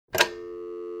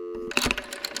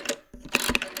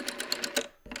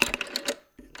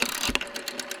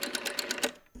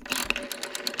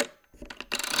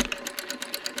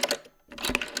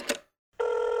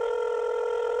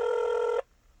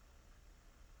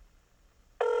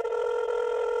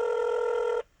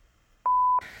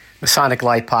Masonic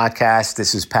Light Podcast.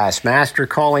 This is Past Master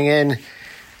calling in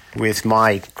with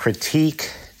my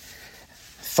critique,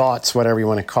 thoughts, whatever you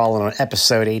want to call it, on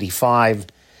episode 85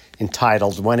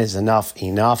 entitled, When is Enough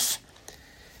Enough?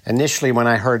 Initially, when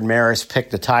I heard Maris pick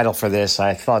the title for this,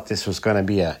 I thought this was going to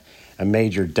be a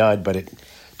major dud, but it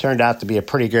turned out to be a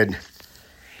pretty good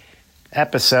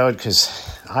episode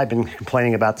because I've been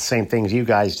complaining about the same things you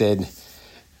guys did.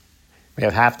 We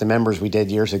have half the members we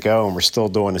did years ago, and we're still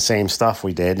doing the same stuff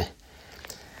we did.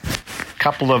 A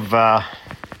couple of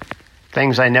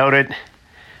things I noted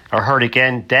or heard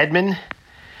again. Deadman,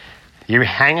 you're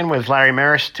hanging with Larry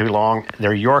Maris too long.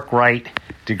 They're York Rite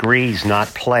degrees, not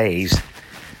plays.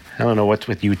 I don't know what's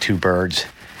with you two birds.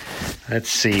 Let's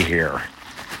see here.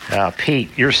 Pete,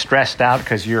 you're stressed out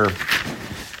because you're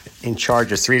in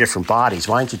charge of 3 different bodies.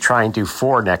 Why don't you try and do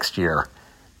 4 next year?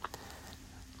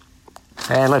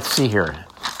 And let's see here.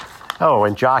 Oh,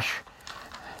 and Josh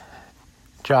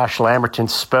Lamberton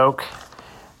spoke.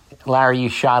 Larry, you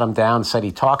shot him down and said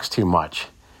he talks too much.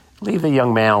 Leave the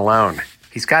young man alone.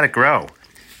 He's got to grow.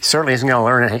 He certainly isn't going to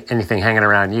learn anything hanging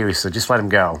around you, so just let him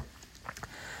go.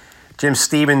 Jim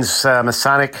Stevens'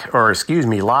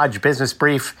 Lodge Business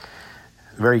Brief.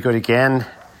 Very good again.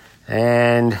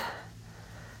 And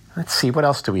let's see, what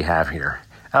else do we have here?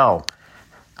 Oh,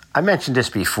 I mentioned this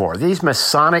before. These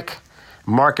Masonic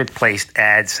marketplace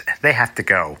ads, they have to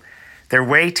go. They're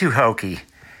way too hokey.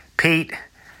 Pete,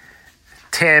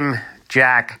 Tim,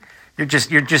 Jack,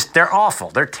 they're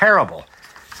awful. They're terrible.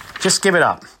 Just give it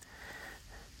up.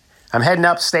 I'm heading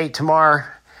upstate tomorrow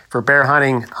for bear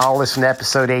hunting. I'll listen to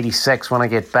episode 86 when I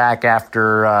get back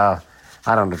after, I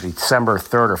don't know, December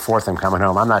 3rd or 4th I'm coming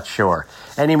home. I'm not sure.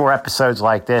 Any more episodes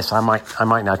like this, I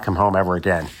might not come home ever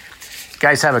again. You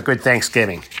guys have a good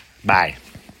Thanksgiving. Bye.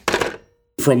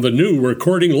 From the new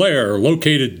recording lair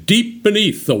located deep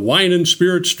beneath the Wine and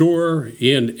Spirit store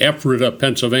in Ephrata,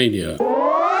 Pennsylvania.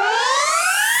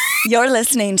 You're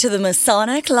listening to the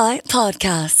Masonic Light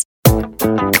Podcast.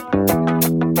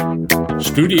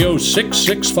 Studio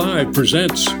 665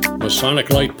 presents Masonic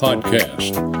Light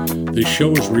Podcast. This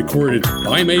show is recorded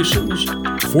by Masons,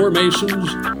 for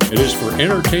Masons, and is for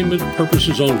entertainment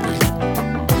purposes only.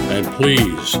 And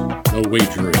please, no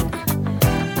wagering.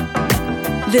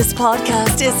 This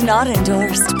podcast is not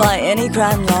endorsed by any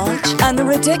Grand Lodge, and the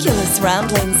ridiculous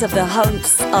ramblings of the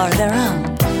hosts are their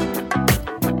own.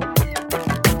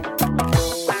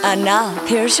 And now,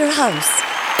 here's your host.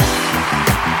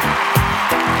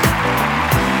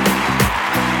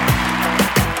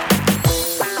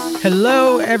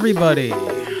 Hello, everybody.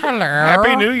 Hello.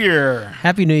 Happy New Year.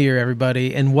 Happy New Year,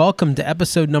 everybody, and welcome to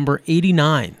episode number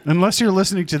 89. Unless you're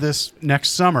listening to this next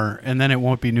summer, and then it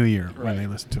won't be New Year when they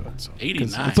listen to it. So,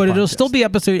 89. But it'll still be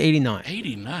episode 89.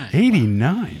 89.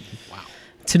 89. Wow.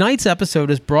 Tonight's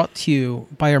episode is brought to you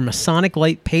by our Masonic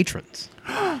Light patrons.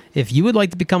 If you would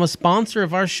like to become a sponsor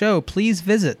of our show, please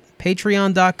visit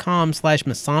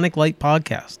patreon.com/Masonic Light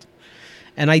Podcast.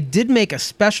 And I did make a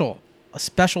special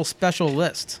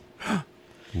list.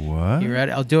 What? You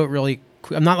ready? I'll do it really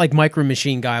quick. I'm not like Micro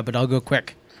Machine Guy, but I'll go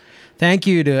quick. Thank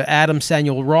you to Adam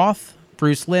Samuel Roth,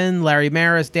 Bruce Lynn, Larry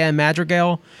Maris, Dan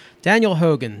Madrigal, Daniel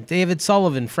Hogan, David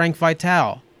Sullivan, Frank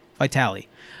Vitale,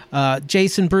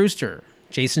 Jason Brewster,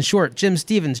 Jason Short, Jim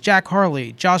Stevens, Jack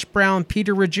Harley, Josh Brown,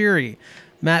 Peter Ruggieri,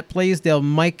 Matt Blaisdell,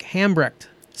 Mike Hambrecht,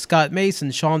 Scott Mason,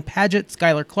 Sean Paget,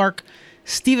 Skylar Clark,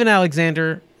 Stephen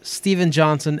Alexander, Stephen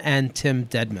Johnson, and Tim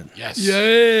Deadman. Yes.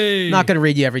 Yay! Not going to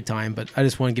read you every time, but I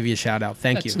just want to give you a shout out.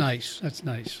 Thank you. That's nice. That's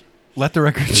nice. Let the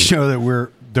record show that we're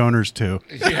donors too.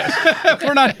 Yes.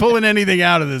 We're not pulling anything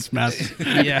out of this mess.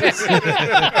 Yes.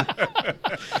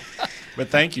 But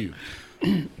thank you.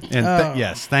 And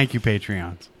yes, thank you,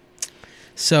 Patreons.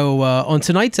 So on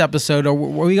tonight's episode, are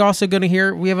we also going to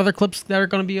hear? We have other clips that are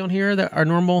going to be on here that are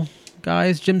normal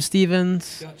guys. Jim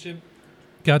Stevens.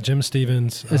 Got Jim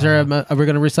Stevens. Is there? Are we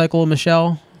going to recycle a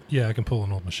Michelle? Yeah, I can pull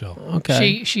an old Michelle.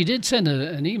 Okay. She did send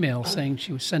an email saying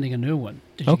she was sending a new one.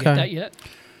 Did you get that yet?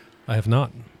 I have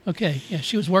not. Okay. Yeah,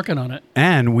 she was working on it.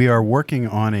 And we are working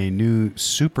on a new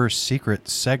super secret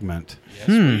segment. Yes,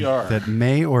 we are. That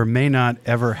may or may not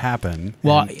ever happen.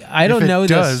 Well, And I don't know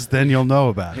if it this. does, then you'll know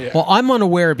about it. Yeah. Well, I'm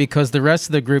unaware because the rest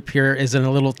of the group here is in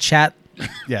a little chat,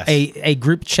 Yes. a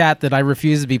group chat that I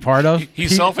refuse to be part of. He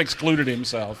self-excluded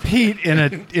himself. Pete, in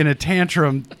a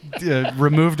tantrum,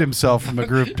 removed himself from a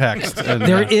group text. And,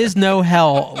 There is no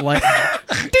hell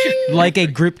like a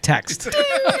group text.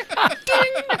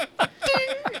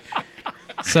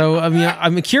 So, I mean,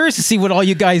 I'm curious to see what all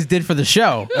you guys did for the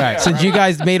show, since you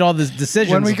guys made all these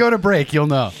decisions. when we go to break, you'll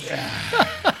know.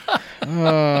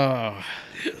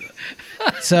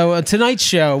 So tonight's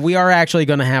show, we are actually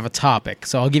going to have a topic.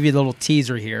 So I'll give you a little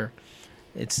teaser here.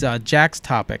 It's Jack's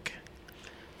topic,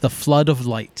 the flood of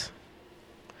light.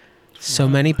 So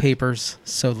many papers,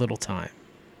 so little time.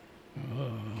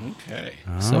 Okay.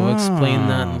 So we'll explain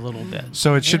that in a little bit.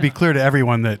 So it should be clear to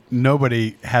everyone that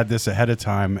nobody had this ahead of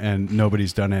time and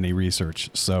nobody's done any research.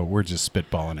 So we're just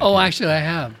spitballing it. Oh, here. actually, I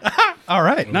have. All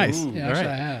right, nice. Yeah, All actually, right.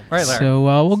 I have. All right, Larry. So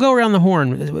we'll go around the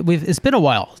horn. It's been a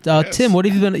while. Yes. Tim, what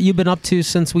have you been up to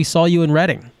since we saw you in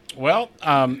Reading? Well,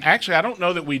 actually, I don't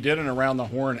know that we did an Around the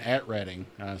Horn at Reading,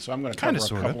 so I'm going to cover Kinda, a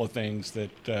sorta. couple of things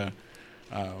that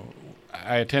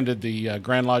I attended the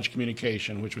Grand Lodge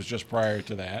Communication, which was just prior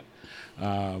to that,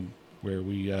 where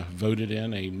we voted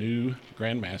in a new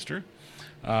Grand Master.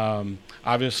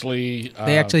 Obviously,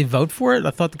 They actually vote for it?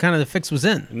 I thought the fix was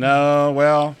in. no.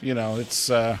 Well,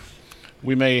 it's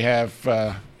we may have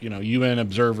UN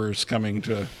observers coming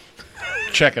to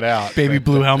check it out. Baby but,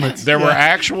 blue helmets. There were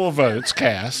actual votes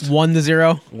cast.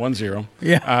 1-0. 1-0.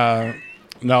 Yeah.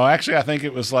 No, actually, I think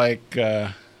it was like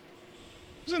it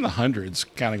was in the hundreds,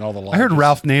 counting all the lodges. I heard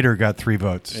Ralph Nader got 3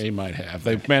 votes. They might have.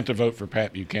 They meant to vote for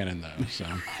Pat Buchanan, though. So,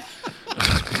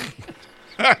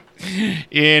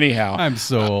 anyhow, I'm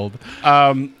so old.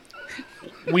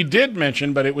 we did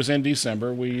mention, but it was in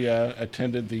December. We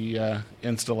attended the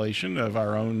installation of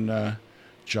our own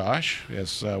Josh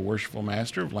as worshipful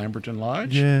master of Lamberton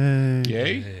Lodge. Yay.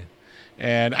 Yay!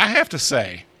 And I have to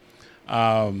say,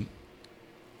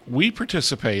 we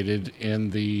participated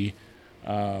in the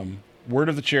Word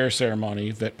of the Chair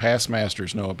ceremony that past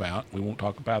masters know about. We won't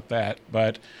talk about that,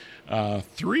 but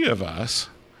 3 of us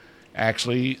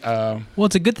actually. Well,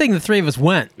 it's a good thing the 3 of us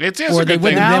went. It's or a they good thing.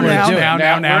 wouldn't have been able to do it.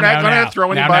 We're not going to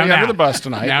throw anybody under the bus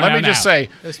tonight. Let me just say,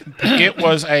 it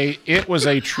was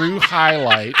a true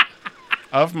highlight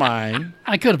of mine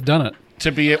I could have done it.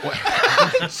 to be at.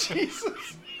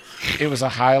 It was a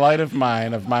highlight of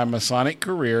mine of my Masonic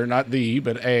career, not to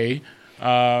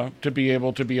be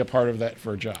able to be a part of that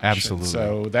for Josh. Absolutely. And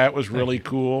so that was really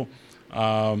cool,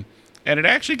 and it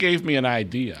actually gave me an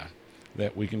idea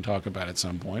that we can talk about at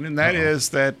some point, and that is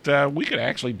that we could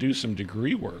actually do some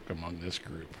degree work among this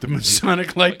group. The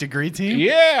Masonic Light degree team?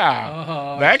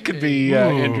 Yeah, that could be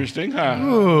interesting, huh?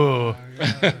 Ooh.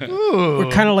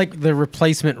 We're kind of like the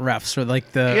replacement refs, or like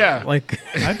the Yeah. like.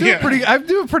 I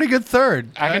do a pretty good third.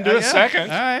 I can do a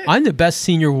second. All right. I'm the best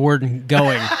senior warden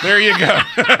going. There you go.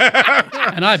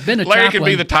 And I've been a Larry chaplain. can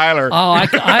be the Tyler. Oh, I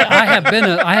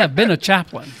have been a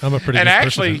chaplain. I'm a pretty And good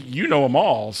actually, person. you know them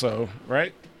all, so,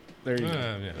 right? There you go.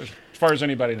 Yeah. As far as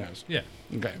anybody knows. Yeah.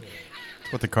 Okay.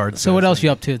 That's what the card says. So what else you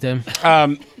up to, Tim?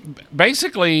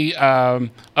 Basically,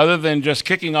 other than just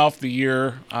kicking off the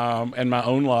year and my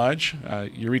own lodge,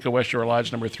 Eureka West Shore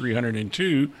Lodge number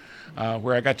 302,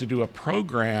 where I got to do a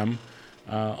program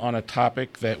on a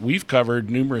topic that we've covered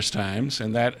numerous times,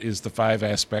 and that is the 5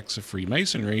 aspects of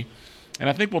Freemasonry. And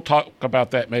I think we'll talk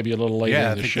about that maybe a little later Yeah,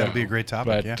 I in the think show. that'll be a great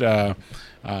topic, But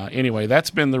anyway,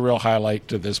 that's been the real highlight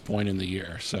to this point in the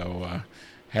year. So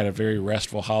had a very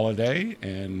restful holiday,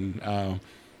 and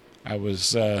I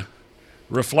was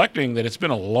reflecting that it's been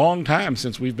a long time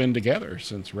since we've been together,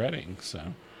 since Reading.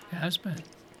 So, It has been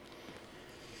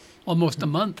almost a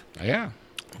month. yeah.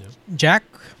 Jack,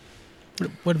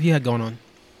 what have you had going on?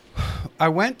 I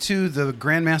went to the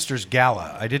Grandmaster's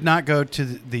Gala. I did not go to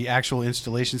the actual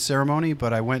installation ceremony,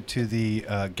 but I went to the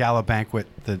gala banquet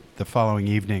the following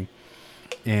evening,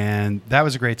 and that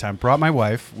was a great time. Brought my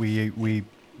wife. We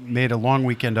made a long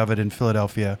weekend of it in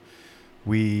Philadelphia.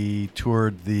 We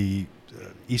toured the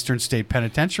Eastern State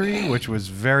Penitentiary, which was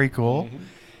very cool,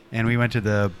 and we went to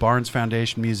the Barnes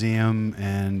Foundation Museum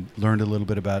and learned a little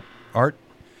bit about art.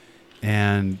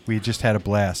 And we just had a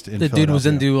blast in The dude was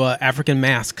Philadelphia. into African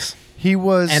masks He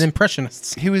was and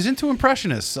impressionists. He was into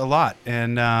impressionists a lot,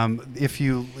 and if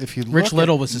you Rich look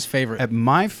Little was his favorite. at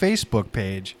my Facebook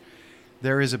page,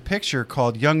 there is a picture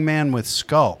called "Young Man with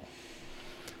Skull."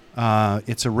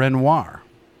 It's a Renoir,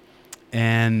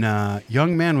 and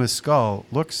 "Young Man with Skull"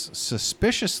 looks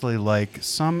suspiciously like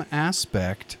some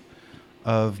aspect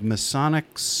of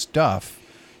Masonic stuff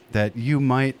that you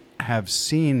might have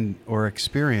seen or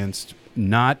experienced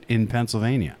not in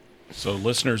Pennsylvania. So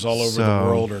listeners all over So- the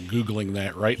world are Googling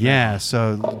that right now. Yeah,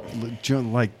 so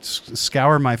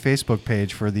scour my Facebook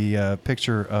page for the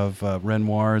picture of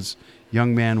Renoir's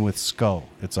Young Man with Skull.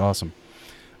 It's awesome.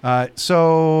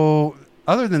 So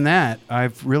other than that,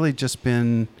 I've really just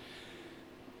been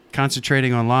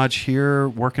concentrating on Lodge here,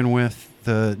 working with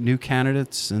the new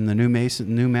candidates and the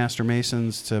new Master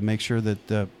Masons to make sure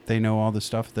that they know all the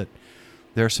stuff that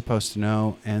they're supposed to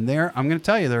know. And I'm going to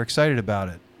tell you, they're excited about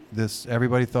it.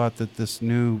 Everybody thought that this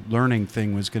new learning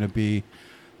thing was going to be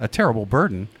a terrible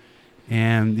burden.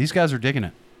 And these guys are digging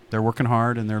it. They're working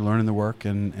hard and they're learning the work,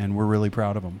 and we're really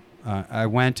proud of them. I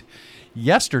went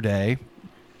yesterday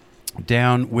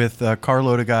down with a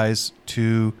carload of guys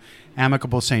to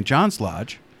Amicable St. John's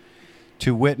Lodge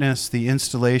to witness the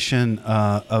installation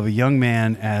of a young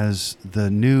man as the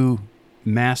new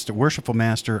worshipful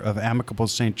master of Amicable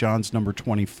St. John's number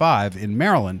 25 in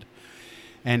Maryland.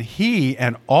 And he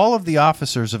and all of the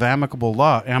officers of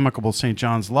Amicable St.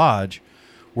 John's Lodge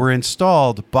were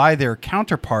installed by their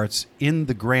counterparts in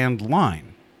the Grand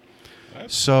Line.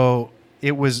 So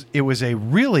it was a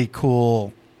really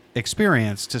cool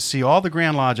experience to see all the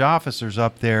Grand Lodge officers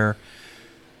up there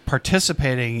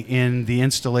participating in the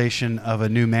installation of a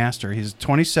new master. He's a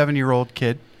 27-year-old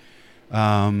kid.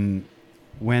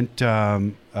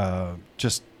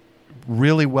 Just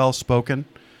really well-spoken,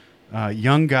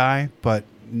 young guy, but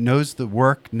knows the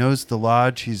work, knows the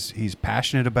lodge. He's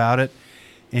passionate about it.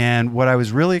 And what I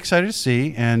was really excited to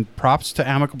see, and props to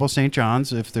Amicable St.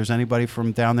 John's, if there's anybody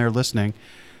from down there listening.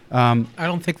 I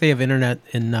don't think they have internet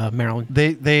in Maryland.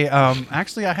 They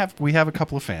actually we have a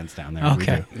couple of fans down there.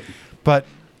 Okay. We do. But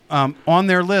on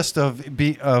their list of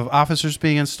officers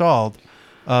being installed,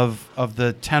 of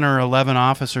the 10 or 11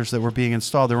 officers that were being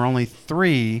installed, there were only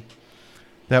 3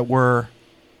 that were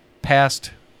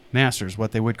past masters,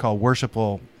 what they would call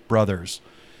worshipful brothers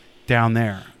down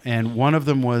there. And one of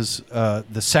them was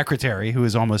the secretary, who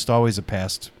is almost always a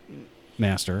past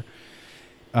master.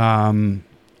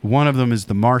 One of them is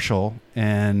the marshal,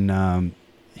 and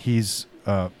he's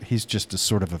just a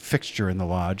sort of a fixture in the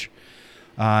lodge.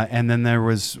 And then there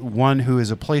was one who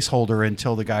is a placeholder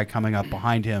until the guy coming up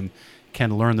behind him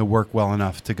can learn the work well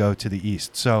enough to go to the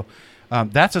east. So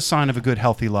that's a sign of a good,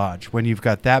 healthy lodge, when you've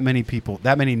got that many people,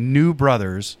 that many new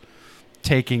brothers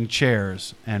taking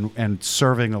chairs and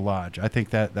serving the lodge. I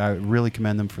think that I really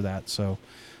commend them for that. So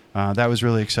that was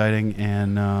really exciting.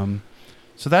 And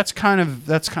so that's kind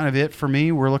of it for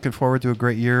me. We're looking forward to a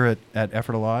great year at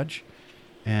Ephrata Lodge.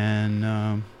 And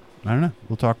I don't know.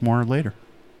 We'll talk more later.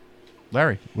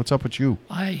 Larry, what's up with you?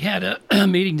 I had a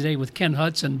meeting today with Ken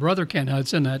Hudson, brother Ken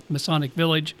Hudson, at Masonic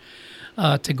Village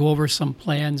to go over some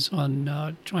plans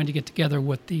on trying to get together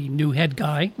with the new head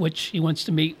guy, which he wants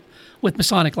to meet with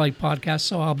Masonic Light Podcast.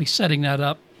 So I'll be setting that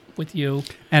up with you.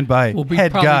 And by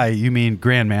head guy, you mean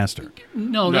Grand Master?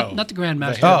 No, not the Grand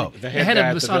Master. The head head guy of at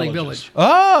the Masonic villages. Village.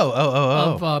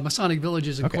 Of Masonic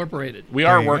Villages Incorporated. We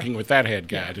are working with that head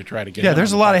guy to try to get. Yeah, him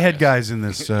there's a on the lot of podcast. head guys in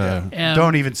this.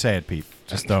 Don't even say it, Pete.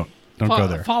 Just don't go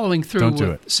there. Following through Don't do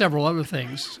with it. several other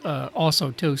things also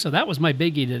too. So that was my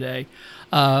biggie today.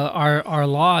 Our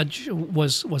lodge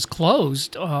was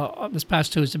closed this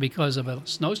past Tuesday because of a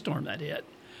snowstorm that hit.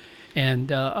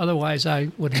 And otherwise, I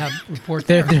would have report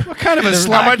there. What kind of a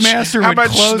slack master would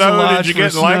close snow a lodge did you for get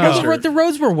in snow? Lancaster? The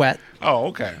roads were wet. Oh,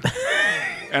 okay.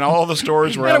 And all the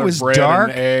stores were And it out of was bread dark.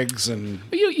 and eggs and.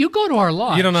 You go to our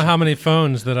lodge. You don't know how many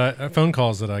phone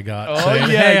calls that I got saying,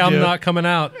 yeah, "Hey, I I'm do. not coming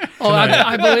out." Oh,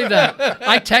 I believe that.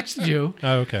 I texted you.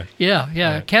 Oh, okay.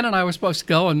 Yeah. Right. Ken and I were supposed to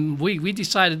go, and we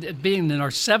decided that being in our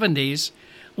 70s,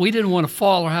 we didn't want to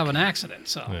fall or have an accident.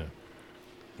 So. Yeah.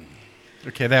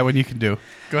 Okay, that one you can do.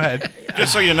 Go ahead.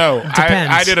 Just so you know,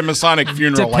 Depends. I did a Masonic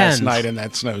funeral last Depends. night in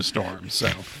that snowstorm. So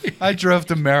I drove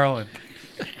to Maryland.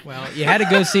 Well, you had to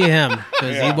go see him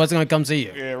because he wasn't going to come see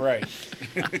you. yeah, right.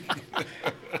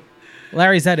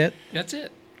 Larry, is that it? That's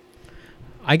it.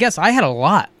 I guess I had a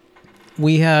lot.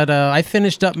 We had I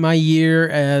finished up my year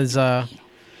as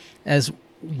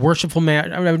worshipful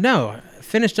man. No,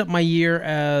 finished up my year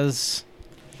as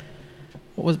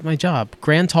what was my job?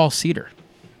 Grand Tall Cedar.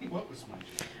 What was my job?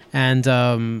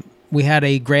 And we had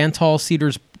a Grand Tall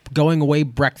Cedars going away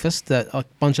breakfast that a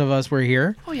bunch of us were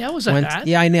here. Oh yeah, was that?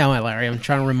 Yeah, I know, Larry. I'm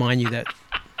trying to remind you that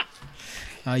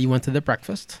you went to the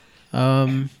breakfast.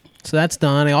 So that's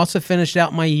done. I also finished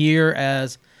out my year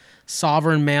as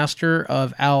Sovereign Master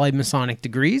of Allied Masonic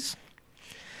Degrees.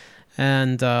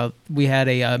 And we had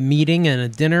a meeting and a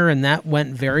dinner, and that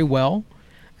went very well.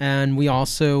 And we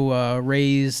also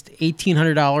raised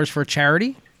 $1,800 for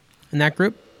charity in that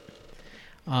group.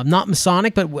 Not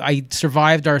Masonic, but I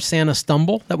survived our Santa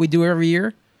Stumble that we do every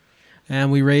year.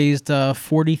 And we raised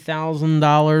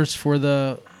 $40,000 for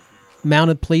the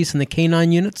mounted police and the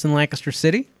canine units in Lancaster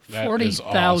City. That is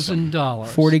 $40,000.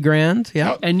 $40,000,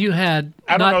 yeah. And you had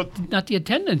I don't not the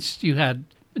attendance you had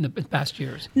in the past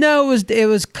years. No, it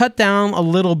was cut down a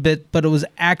little bit, but it was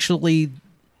actually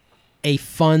a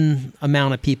fun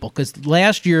amount of people. Because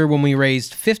last year when we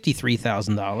raised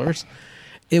 $53,000,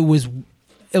 it was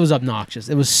obnoxious.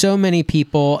 It was so many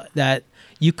people that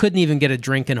you couldn't even get a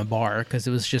drink in a bar because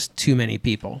it was just too many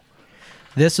people.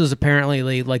 This was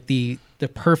apparently like the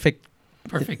perfect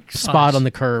perfect spot size. on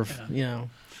the curve. You know,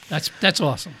 That's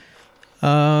awesome.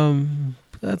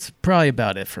 that's probably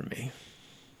about it for me.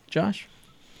 Josh?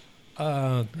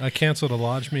 I canceled a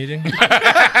lodge meeting.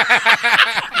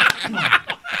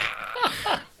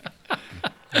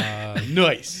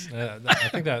 Nice. I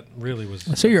think that really was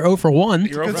So you're 0 for 1.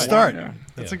 You're Good over start. one, yeah.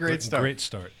 That's a great start. Great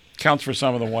start. Counts for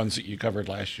some of the ones that you covered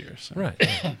last year. So. Right.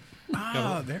 Yeah.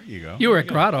 Oh, there you go. You were at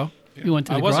Grotto. You went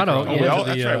to I the was at Grotto. Grotto. Oh, Yeah. well,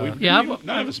 to the, that's right. Yeah,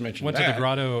 None of us mentioned Went that. to the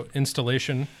Grotto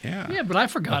installation. Yeah. Yeah, but I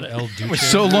forgot it. El Duce.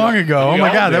 So long ago. Oh We my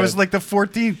all God, that did. was like the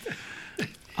 14th.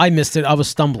 I missed it. I was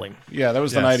stumbling. Yeah, that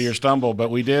was the Yes. night of your stumble.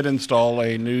 But we did install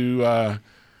a new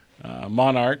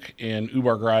Monarch in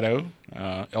Ubar Grotto,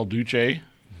 El Duce,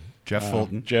 Jeff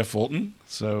Fulton. Jeff Fulton.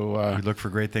 So We look for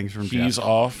great things from he's Jeff.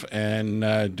 off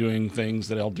and doing things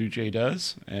that El Duce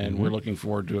does, and Mm-hmm. we're looking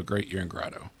forward to a great year in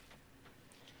Grotto.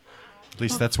 At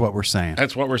least that's what we're saying.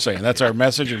 That's what we're saying. That's our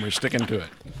message, and we're sticking to it.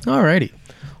 Alrighty.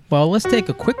 Well, let's take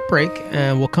a quick break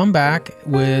and we'll come back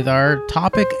with our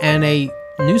topic and a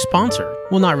new sponsor.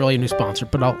 Well, not really a new sponsor,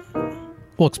 but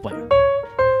we'll explain.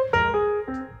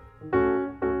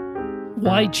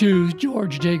 Why choose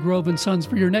George J. Grove & Sons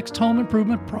for your next home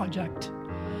improvement project?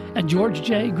 At George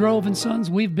J. Grove & Sons,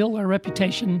 we've built our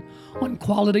reputation on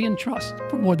quality and trust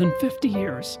for more than 50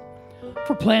 years.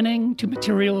 From planning to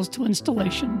materials to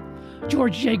installation,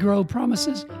 George J. Grove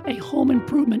promises a home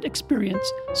improvement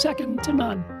experience second to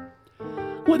none.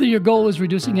 Whether your goal is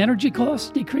reducing energy costs,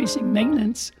 decreasing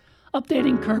maintenance,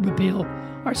 updating curb appeal,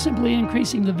 or simply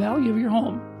increasing the value of your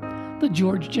home, the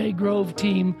George J. Grove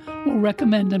team will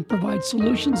recommend and provide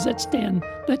solutions that stand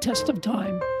the test of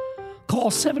time. Call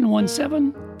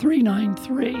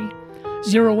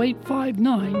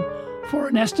 717-393-0859 for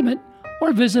an estimate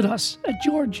or visit us at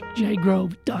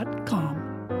georgejgrove.com.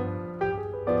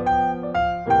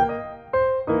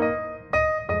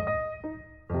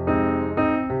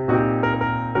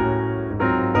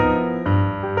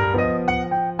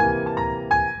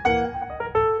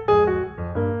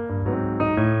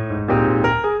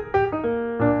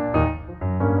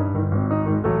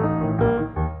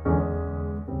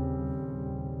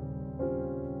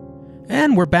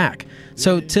 And we're back.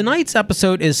 So tonight's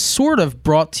episode is sort of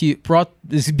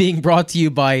being brought to you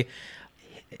by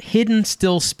Hidden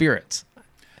Still Spirits.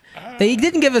 They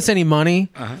didn't give us any money,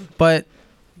 but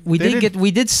we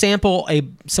did sample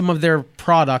some of their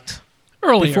product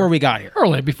Earlier. before we got here.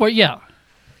 Yeah.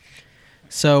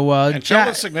 So And tell Jack,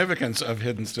 the significance of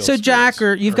Hidden Still so Spirits.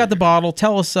 Jack, you've got the bottle.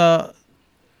 Tell us. So,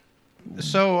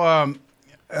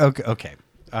 okay.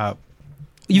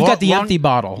 You've Lo- got the long- empty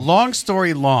bottle. Long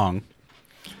story long.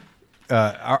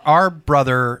 Our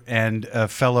brother and a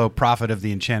fellow prophet of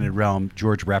the Enchanted Realm,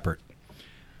 George Reppert,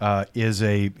 is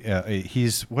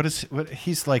he's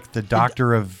like the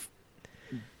doctor of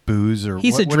booze, or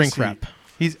He's a what is drink he? rep.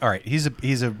 He's all right. He's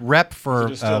a rep for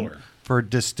He's a distiller. For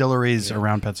distilleries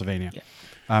around Pennsylvania.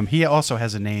 He also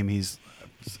has a name. He's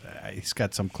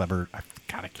got some clever.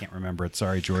 God, I can't remember it.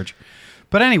 Sorry, George.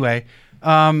 But anyway,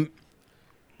 the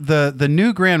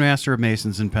new Grand Master of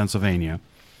Masons in Pennsylvania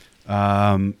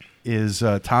is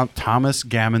Thomas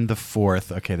Gammon IV.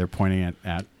 Okay, they're pointing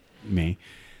at me.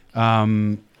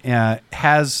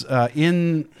 Has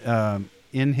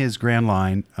in his Grand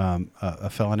Line a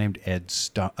fellow named Ed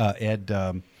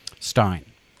Stein.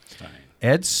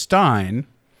 Ed Stein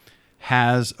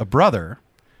has a brother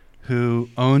who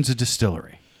owns a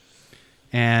distillery,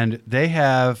 and they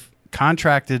have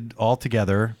contracted all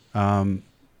together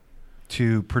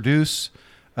to produce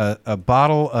a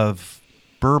bottle of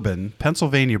bourbon,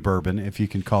 Pennsylvania bourbon, if you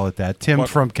can call it that. Tim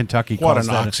from Kentucky What calls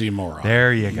an that oxymoron.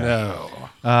 There you go.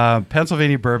 No.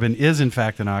 Pennsylvania bourbon is in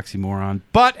fact an oxymoron,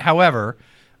 but however,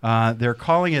 they're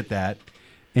calling it that,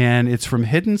 and it's from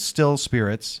Hidden Still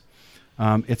Spirits.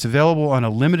 It's available on a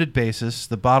limited basis.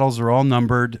 The bottles are all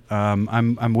numbered.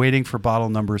 I'm waiting for bottle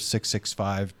number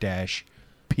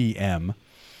 665-PM.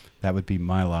 That would be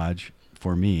my lodge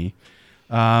for me.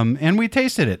 And we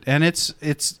tasted it, and it's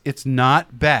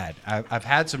not bad. I've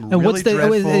had some And really what's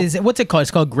dreadful. what's it called?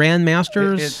 It's called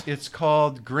Grandmasters. It's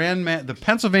called the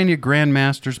Pennsylvania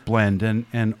Grandmasters Blend,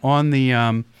 and on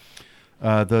the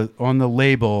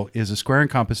label is a square and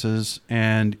compasses,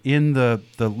 and in the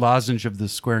lozenge of the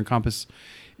square and compass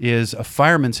is a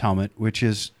fireman's helmet, which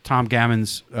is Tom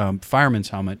Gammon's fireman's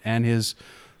helmet, and his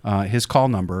call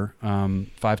number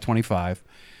 525.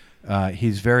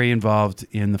 He's very involved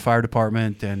in the fire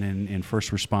department and in first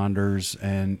responders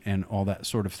and all that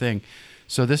sort of thing.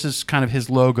 So this is kind of his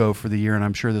logo for the year, and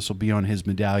I'm sure this will be on his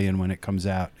medallion when it comes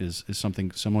out, is something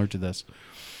similar to this.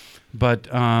 But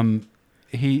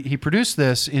he produced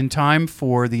this in time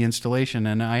for the installation,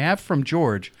 and I have from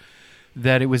George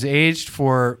that it was aged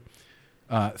for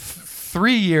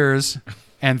 3 years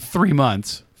and 3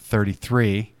 months,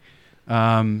 33,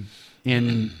 in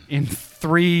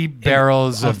 3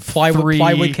 barrels of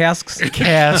plywood casks.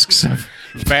 Casks of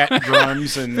Fat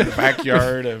drums in the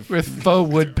backyard of with faux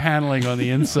wood paneling on the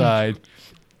inside.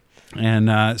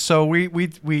 And so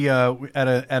we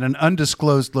at an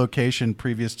undisclosed location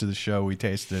previous to the show, we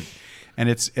tasted, and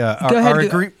it's Go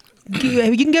ahead.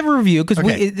 You can give a review because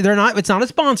Okay. they're not. It's not a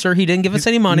sponsor. He didn't give us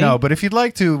any money. No, but if you'd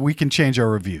like to, we can change our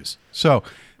reviews. So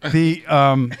the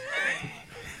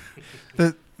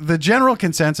the general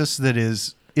consensus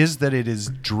is that it is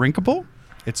drinkable.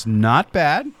 It's not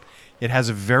bad. It has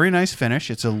a very nice finish.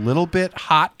 It's a little bit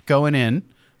hot going in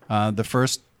the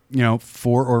first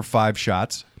 4 or 5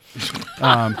 shots.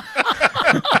 And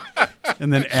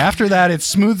then after that, it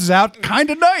smooths out kind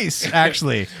of nice,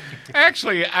 actually.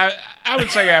 Actually, I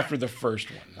would say after the first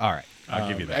one. All right. I'll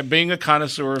give you that. Being a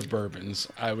connoisseur of bourbons,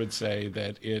 I would say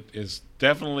that it is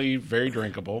definitely very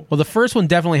drinkable. Well, the first one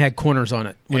definitely had corners on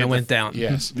it when Yeah, it went down.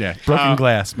 Yes. Yeah, broken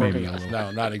glass, Broken maybe. glass.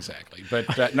 No, not exactly.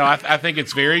 But no, I think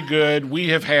it's very good. We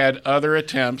have had other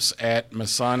attempts at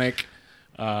Masonic.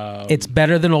 It's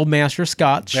better than Old Master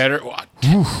Scotch. Better.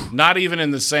 Not even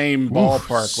in the same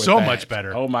ballpark with so that. much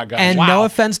better. Oh, my gosh. And no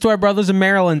offense to our brothers in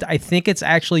Maryland, I think it's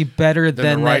actually better the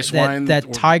than rice wine that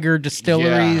or- Tiger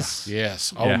Distilleries. Yeah,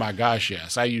 yes. Oh, Yeah. my gosh,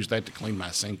 yes. I use that to clean my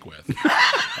sink with.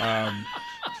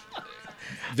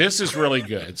 This is really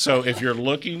good. So if you're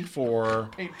looking for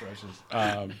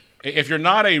if you're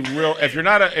not a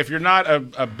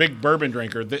big bourbon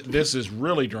drinker, this is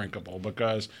really drinkable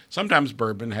because sometimes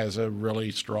bourbon has a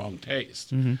really strong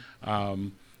taste.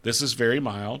 This is very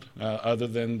mild, other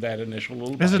than that initial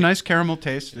little bite. It has a nice caramel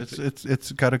taste.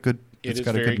 It's got a good. It It's is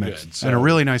got a very good mix good. and a So-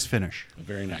 really nice finish. A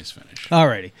very nice finish.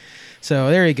 Alrighty.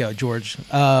 So there you go, George.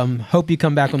 Hope you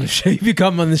come back on the show. You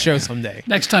come on the show someday.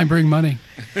 Next time, bring money.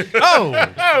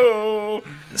 Oh,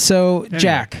 So,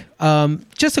 Jack,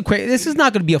 just a quick. This is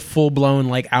not going to be a full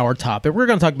blown hour topic. We're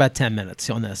going to talk about 10 minutes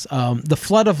on this. The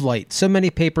flood of light. So many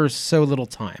papers, so little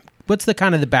time. What's the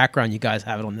kind of the background you guys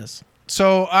have on this?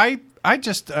 So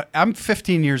I'm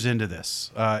 15 years into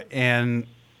this, and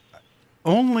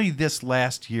only this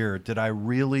last year did I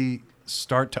really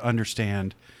start to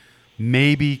understand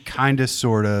maybe kind of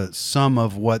sort of some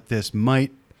of what this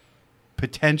might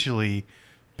potentially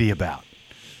be about.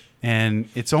 And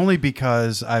it's only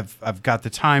because I've got the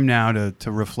time now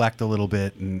to reflect a little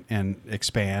bit and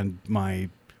expand my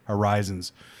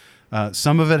horizons.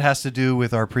 Some of it has to do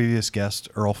with our previous guest,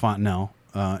 Earl Fontenelle,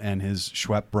 and his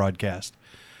Schwepp broadcast.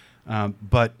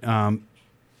 But when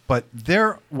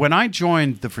I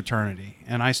joined the fraternity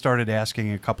and I started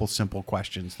asking a couple simple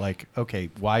questions like,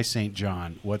 okay, why St.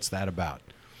 John? What's that about?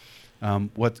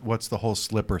 What's the whole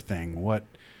slipper thing? What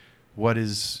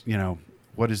is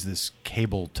this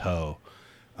cable toe?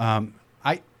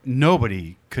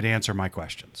 Nobody could answer my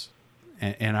questions.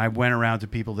 And I went around to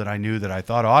people that I knew that I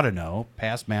thought ought to know,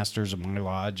 past masters of my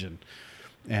lodge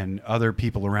and other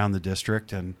people around the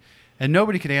district, and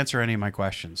nobody could answer any of my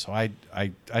questions. So I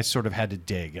sort of had to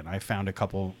dig, and I found a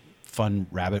couple fun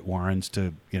rabbit warrens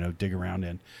to dig around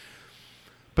in.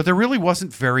 But there really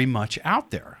wasn't very much out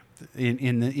there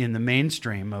in the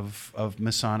mainstream of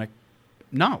Masonic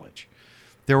knowledge.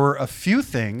 There were a few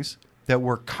things that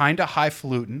were kind of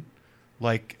highfalutin,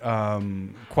 like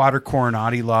Quater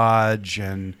Coronati Lodge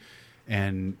and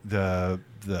the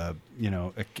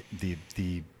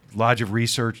Lodge of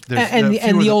Research.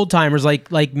 And the old timers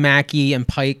like Mackey and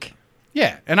Pike.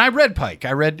 Yeah, and I read Pike.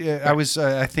 I read. I was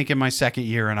I think in my second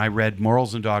year, and I read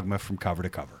Morals and Dogma from cover to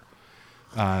cover.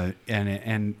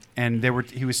 And they were.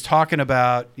 He was talking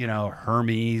about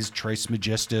Hermes,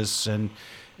 Trismegistus, and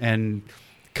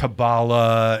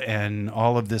Kabbalah, and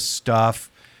all of this stuff.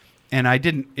 And I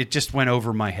didn't. It just went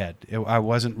over my head. I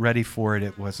wasn't ready for it.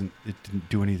 It didn't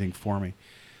do anything for me.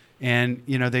 And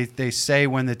they say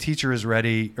when the teacher is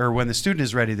ready, or when the student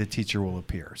is ready, the teacher will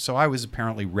appear. So I was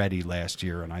apparently ready last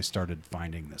year, and I started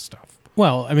finding this stuff.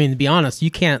 Well, I mean, to be honest,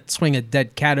 you can't swing a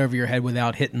dead cat over your head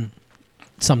without hitting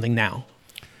something now.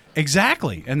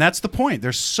 Exactly, and that's the point.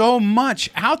 There's so much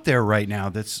out there right now.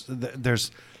 There's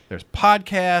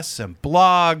podcasts and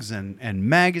blogs and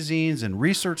magazines and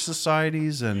research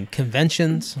societies and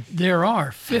Conventions. There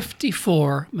are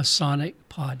 54 Masonic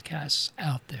podcasts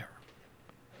out there.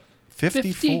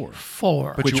 54.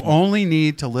 54. But you only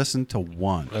need to listen to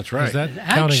one. that's right. Is that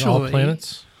counting all Actually-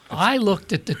 planets? I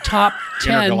looked at the top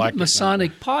 10 Intergalactic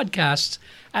Masonic podcasts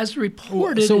as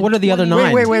reported. So what in are the other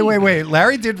 2019. nine? Wait.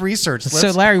 Larry did research.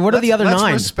 So, Larry, what are the other let's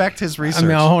nine? respect his research. I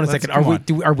mean, hold on a Let's- second.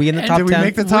 come on. Are we in the And top did we 10?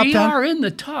 make the top we 10? are in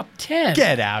the top 10.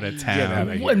 Get out of town. Get out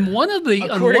of here. And one of the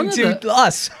According to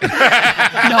us.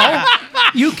 no,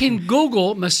 you can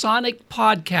Google Masonic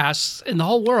podcasts in the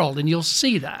whole world, and you'll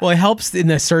see that. Well, it helps in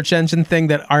the search engine thing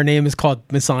that our name is called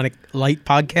Masonic Light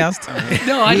Podcast.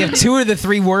 No, I we have didn't- 2 of the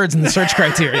 3 words in the search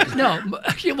criteria. No,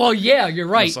 well, yeah, you're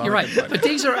right. You're right. Masonic But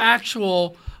these are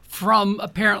actual from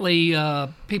apparently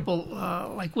people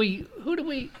like we. Who do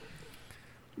we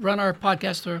run our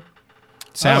podcast through?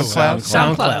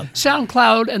 SoundCloud.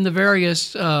 SoundCloud, and the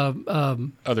various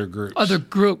Other groups. other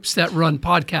groups that run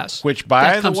podcasts. Which, by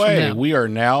That the comes from way, them. we are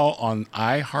now on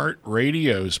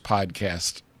iHeartRadio's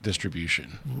podcast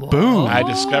distribution. Boom. I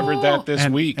discovered that this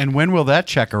and, week. and when will that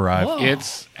check arrive?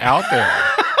 It's out there.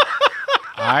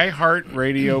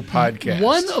 iHeartRadio podcast.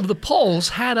 One of the polls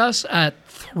had us at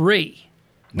 3.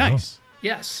 Nice.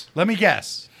 Yes. Let me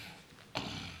guess.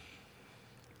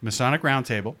 Masonic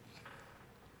Roundtable.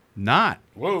 Not.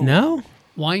 Whoa. No?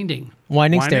 Winding.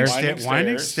 Winding Stairs.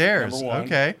 Winding Stairs. number one.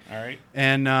 Okay. All right.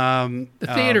 And The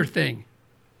theater thing.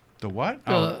 the what?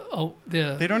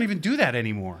 They don't even do that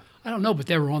anymore. I don't know, but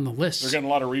they were on the list. They're getting a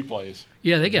lot of replays.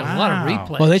 Yeah, they get a lot of Wow.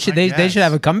 replays. Well, they should I they should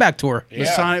have a comeback tour.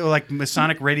 Yeah.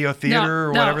 Masonic Radio Theater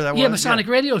or whatever that was. Yeah, Masonic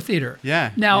Radio Theater.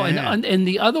 Yeah, Now, yeah, and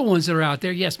the other ones that are out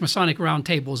there, yes, Masonic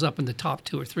Roundtable is up in the top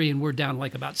 2 or 3, and we're down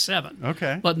like about 7.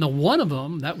 Okay. But in the one of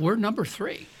them, that we're number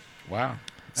 3. Wow.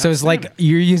 So it's like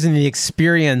you're using the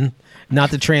Experian,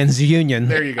 not the TransUnion,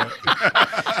 There you go.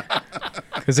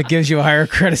 because it gives you a higher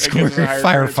credit score. gives a higher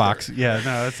credit Firefox. Yeah,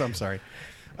 no, I'm sorry.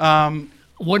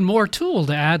 One more tool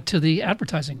to add to the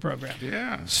advertising program.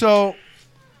 Yeah. So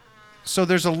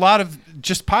there's a lot of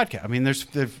just podcast. I mean, there's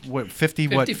what 50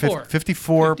 what 54.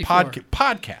 54 54.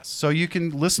 podcasts. So you can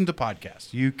listen to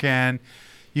podcasts. You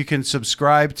can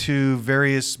subscribe to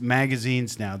various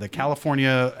magazines now. The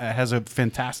California has a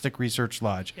fantastic research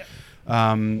lodge. Yep.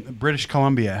 British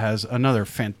Columbia has another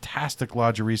fantastic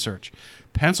lodge of research.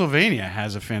 Pennsylvania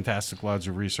has a fantastic lodge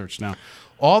of research now.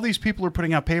 All these people are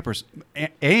putting out papers.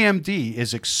 AMD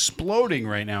is exploding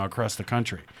right now across the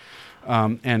country.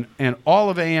 And all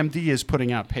of AMD is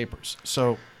putting out papers.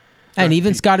 So, And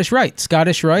even Scottish Rite.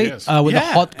 Scottish Rite Yes. with the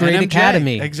Hot Grade NMJ.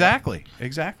 Academy. Exactly.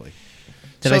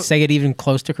 Did I say it even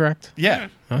close to correct? Yeah.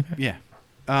 Okay. Yeah.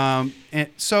 And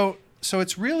so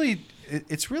it's really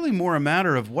more a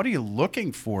matter of what are you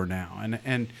looking for now,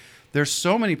 and there's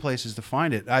so many places to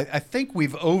find it. I think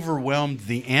we've overwhelmed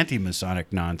the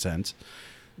anti-Masonic nonsense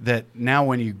that now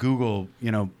when you Google,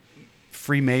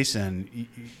 Freemason,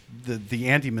 the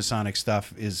anti-Masonic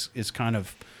stuff is kind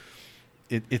of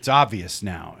it's obvious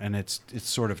now, and it's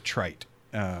sort of trite,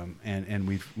 and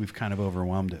we've kind of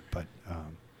overwhelmed it, but.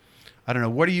 I don't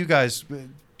know. What do you guys,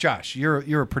 Josh?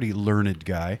 You're a pretty learned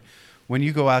guy. When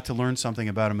you go out to learn something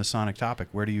about a Masonic topic,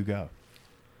 where do you go?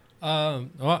 Well,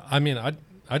 I mean, I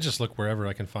just look wherever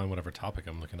I can find whatever topic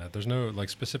I'm looking at. There's no like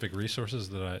specific resources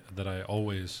that I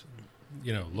always,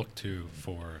 look to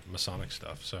for Masonic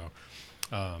stuff. So,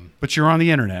 But you're on the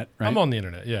internet, right? I'm on the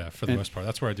internet, yeah, for the most part.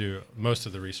 That's where I do most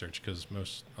of the research because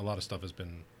a lot of stuff has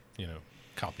been,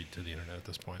 copied to the internet at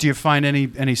this point. Do you find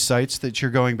any sites that you're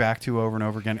going back to over and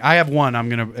over again? I have one I'm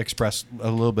going to express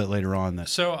a little bit later on. This.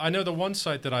 So I know the one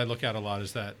site that I look at a lot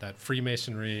is that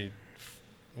Freemasonry.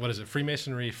 What is it?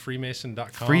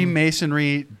 Freemason.com.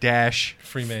 Freemasonry dash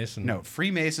Freemason. No,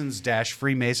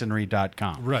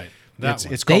 Freemasons-freemasonry.com. Right. That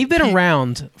one. It's called They've been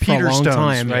around for Peter a long Stones,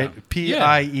 time. right?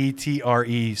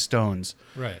 Pietre Stones.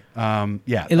 Right.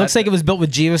 Yeah. It looks like it was built with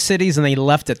GeoCities and they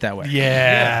left it that way.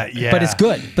 Yeah. But it's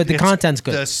good. But the content's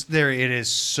good. It is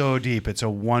so deep. It's a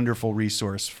wonderful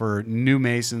resource for new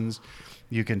Masons.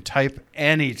 You can type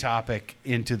any topic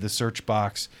into the search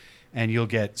box, and you'll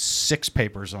get 6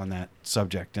 papers on that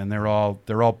subject, and they're all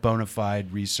bona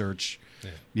fide research,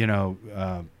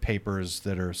 papers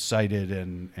that are cited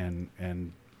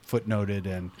and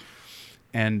footnoted,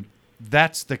 and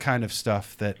that's the kind of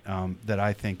stuff that that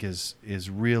I think is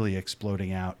really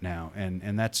exploding out now,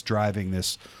 and that's driving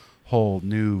this whole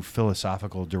new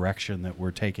philosophical direction that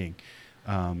we're taking.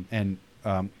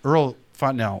 Earl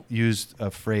Fontenelle used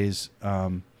a phrase.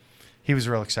 He was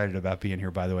real excited about being here,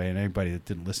 by the way. And anybody that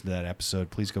didn't listen to that episode,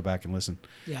 please go back and listen.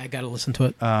 Yeah, I got to listen to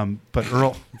it. But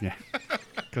Earl, yeah,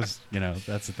 because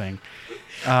that's the thing.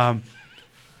 On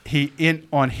his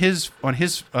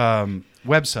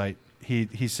website,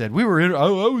 he said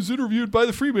I was interviewed by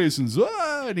the Freemasons,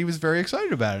 and he was very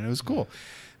excited about it. And it was cool.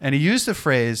 And he used the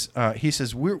phrase. He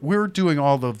says we're doing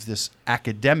all of this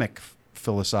academic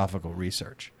philosophical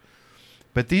research,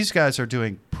 But these guys are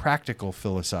doing practical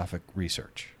philosophic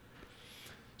research.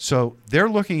 So they're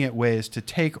looking at ways to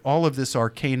take all of this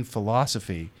arcane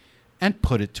philosophy and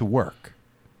put it to work.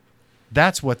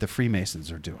 That's what the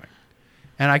Freemasons are doing.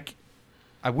 And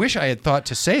I wish I had thought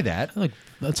to say that. Like,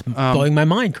 that's blowing my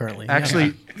mind currently.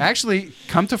 Actually,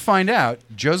 come to find out,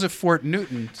 Joseph Fort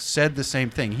Newton said the same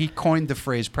thing. He coined the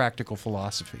phrase practical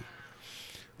philosophy.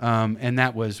 And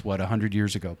that was, 100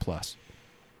 years ago plus.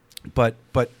 But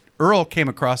Earl came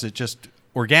across it just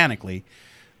organically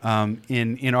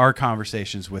in our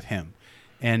conversations with him.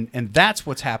 And that's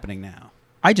what's happening now.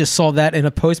 I just saw that in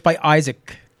a post by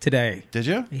Isaac today. Did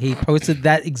you? He posted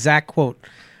that exact quote.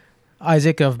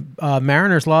 Isaac of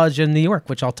Mariners Lodge in New York,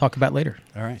 which I'll talk about later.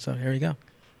 All right. So here you go.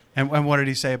 And what did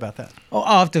he say about that? Oh,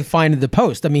 I'll have to find the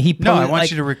post. I mean, he No, I posted,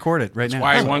 want you to record it right now.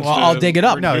 Why he wants well, to I'll dig it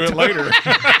up. do No, it later.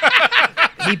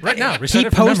 Right now, he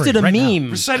posted a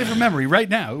meme. Recite it from memory right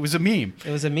now. It was a meme.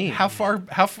 It was a meme. How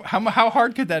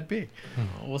hard could that be?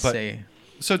 We'll But- see.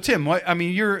 So Tim,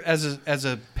 you're as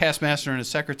a past master and a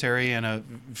secretary and a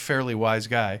fairly wise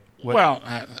guy. Well,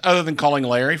 other than calling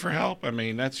Larry for help, I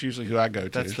mean, that's usually who I go to.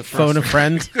 That's the Phone a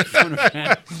friend.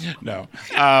 No.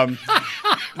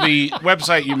 The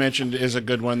website you mentioned is a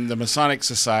good one. The Masonic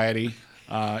Society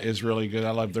is really good.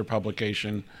 I love their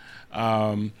publication.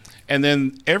 And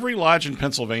then every lodge in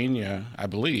Pennsylvania, I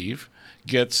believe,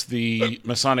 gets the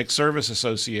Masonic Service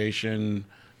Association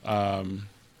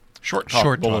short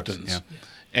talk bulletins. Yeah.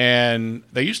 And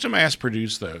they used to mass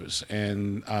produce those.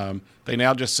 And they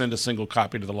now just send a single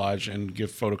copy to the lodge and give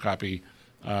photocopy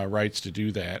rights to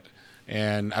do that.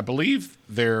 And I believe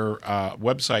their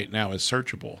website now is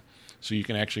searchable. So you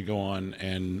can actually go on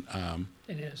and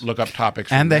It is. look up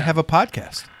topics. And from they that. have a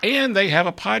podcast. And they have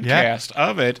a podcast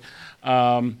of it,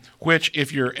 which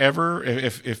if you're ever,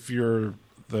 if you're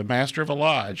the master of a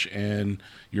lodge and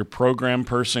your program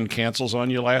person cancels on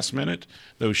you last minute,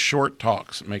 those short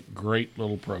talks make great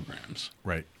little programs.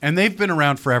 Right. And they've been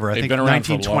around forever. I They've think been around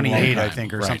for a long, long 1928, I time.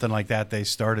 think, or Right. something like that. They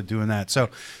started doing that. So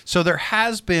there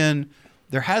has been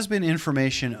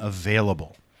information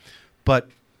available, but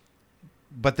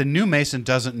the new Mason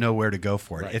doesn't know where to go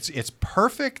for it. Right. It's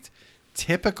perfect,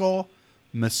 typical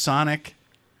Masonic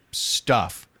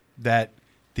stuff that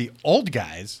the old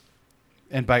guys,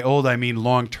 and by old I mean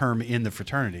long term in the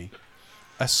fraternity,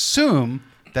 assume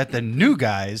that the new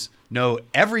guys know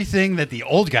everything that the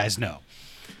old guys know.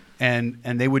 And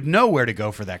they would know where to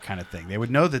go for that kind of thing. They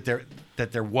would know that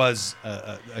there was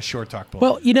a short talk bulletin.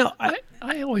 Well, you know,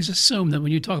 I always assume that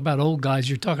when you talk about old guys,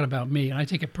 you're talking about me, and I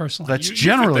take it personally. That's You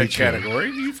generally fit that true.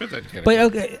 category. You fit that category. but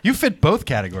okay. You fit both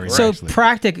categories. So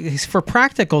actually. for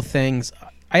practical things,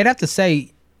 I'd have to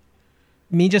say,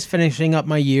 me just finishing up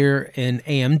my year in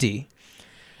AMD,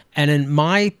 and in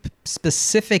my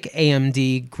specific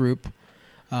AMD group,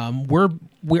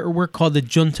 we're called the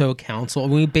Junto Council,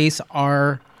 and we base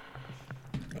our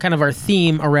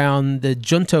theme around the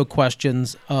Junto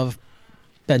questions of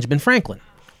Benjamin Franklin.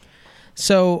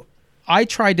 So I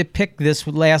tried to pick this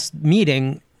last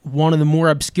meeting one of the more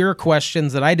obscure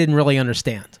questions that I didn't really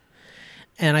understand.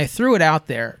 And I threw it out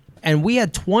there, and we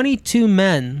had 22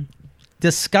 men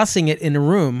discussing it in a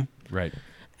room. Right.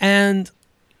 And,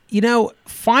 you know,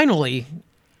 finally,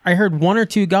 I heard one or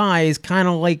two guys kind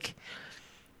of like,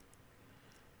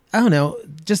 I don't know,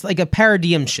 just like a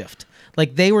paradigm shift.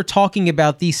 Like they were talking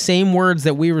about these same words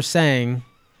that we were saying,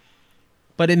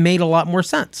 but it made a lot more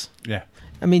sense. Yeah.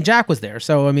 I mean, Jack was there.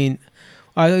 So, I mean,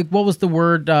 what was the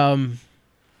word?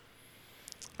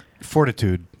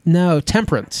 Fortitude. No,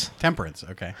 temperance. Temperance.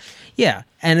 Okay. Yeah.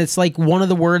 And it's like one of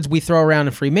the words we throw around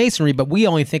in Freemasonry, but we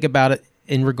only think about it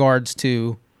in regards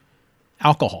to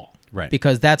alcohol. Right.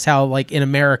 Because that's how, like, in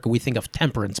America, we think of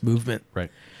temperance movement.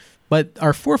 Right. But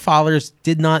our forefathers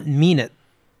did not mean it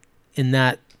in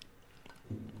that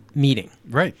meeting.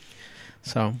 Right.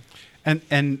 So,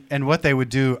 And what they would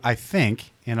do, I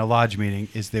think, in a lodge meeting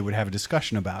is they would have a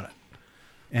discussion about it.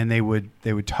 And they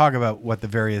would talk about what the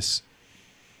various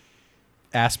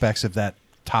aspects of that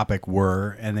topic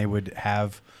were, and they would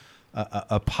have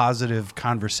a positive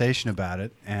conversation about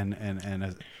it,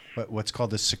 and what's called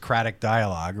the Socratic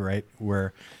dialogue, right,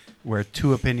 where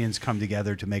two opinions come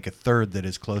together to make a third that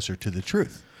is closer to the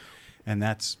truth, and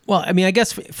that's well, I mean, I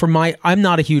guess I'm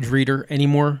not a huge reader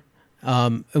anymore,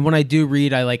 and when I do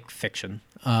read, I like fiction,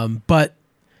 but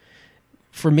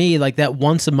for me, like that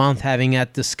once a month having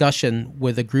that discussion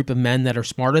with a group of men that are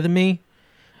smarter than me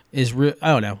is I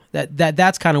don't know,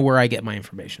 that's kind of where I get my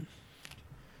information.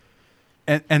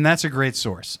 And that's a great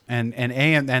source. And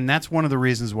that's one of the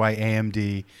reasons why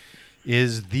AMD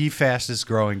is the fastest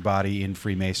growing body in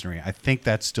Freemasonry. I think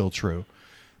that's still true.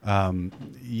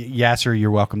 Yasser,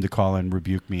 you're welcome to call and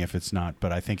rebuke me if it's not,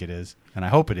 but I think it is, and I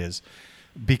hope it is,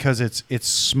 because it's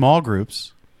small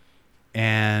groups,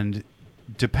 and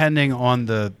depending on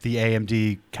the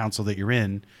AMD council that you're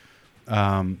in,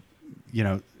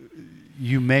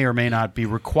 you may or may not be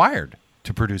required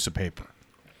to produce a paper.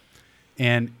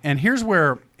 And here's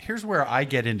where I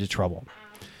get into trouble,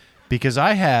 because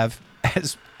I have,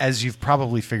 as you've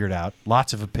probably figured out,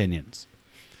 lots of opinions.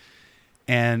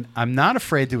 And I'm not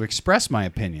afraid to express my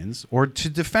opinions or to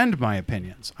defend my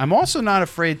opinions. I'm also not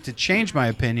afraid to change my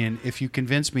opinion if you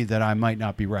convince me that I might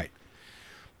not be right.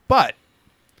 But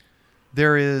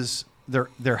there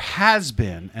has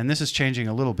been, and this is changing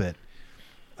a little bit,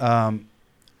 a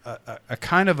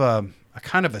kind of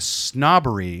a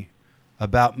snobbery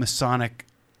about Masonic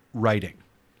writing,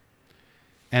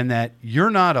 and that you're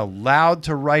not allowed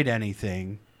to write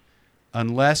anything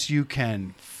unless you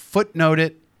can footnote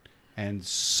it and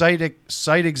cite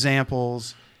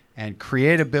examples and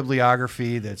create a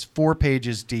bibliography that's 4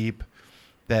 pages deep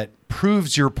that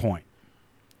proves your point.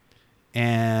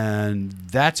 And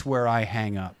that's where I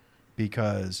hang up,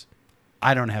 because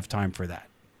I don't have time for that.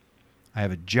 I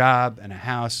have a job and a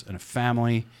house and a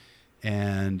family,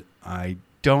 and I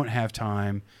don't have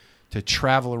time to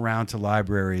travel around to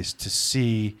libraries to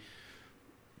see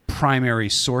primary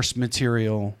source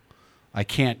material. I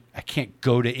can't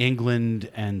go to England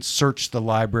and search the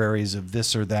libraries of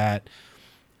this or that.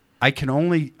 I can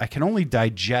only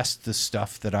digest the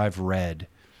stuff that I've read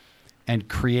and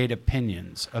create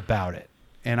opinions about it.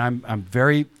 And I'm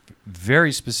very,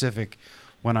 very specific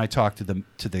when I talk to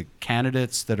the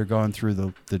candidates that are going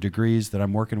through the degrees that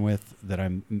I'm working with, that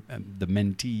I'm the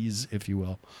mentees, if you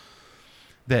will,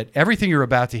 that everything you're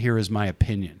about to hear is my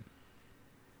opinion.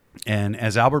 And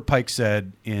as Albert Pike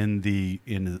said in the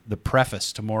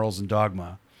preface to Morals and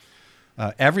Dogma,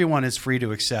 everyone is free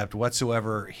to accept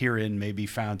whatsoever herein may be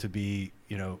found to be,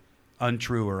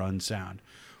 untrue or unsound.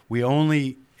 We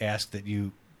only ask that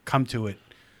you come to it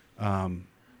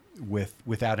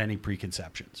without any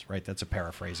preconceptions, right? That's a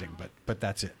paraphrasing, but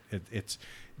that's it.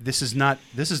 This is not.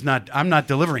 I'm not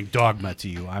delivering dogma to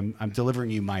you. I'm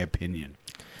delivering you my opinion.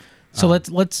 So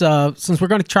let's since we're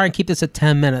going to try and keep this at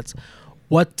 10 minutes.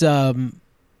 What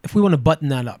if we want to button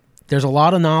that up? There's a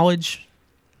lot of knowledge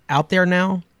out there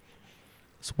now.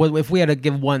 So what if we had to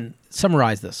give one,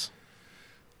 summarize this?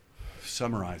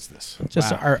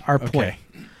 Just wow. our point.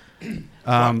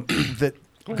 Okay.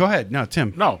 Go ahead. No,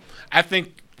 Tim. No, I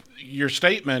think your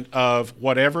statement of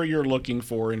whatever you're looking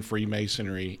for in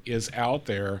Freemasonry is out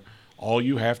there. All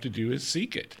you have to do is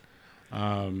seek it.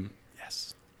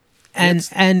 Yes.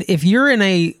 And if you're in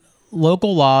a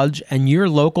local lodge and your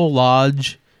local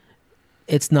lodge,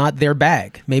 it's not their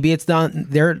bag. Maybe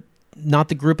they're not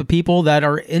the group of people that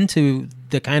are into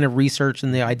the kind of research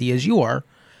and the ideas you are.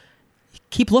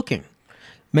 Keep looking.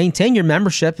 Maintain your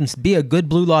membership and be a good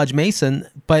Blue Lodge Mason.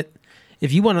 But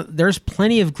if you want to, there's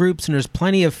plenty of groups and there's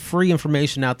plenty of free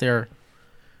information out there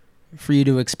for you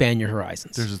to expand your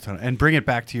horizons. There's a ton and bring it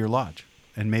back to your lodge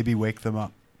and maybe wake them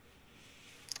up.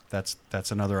 That's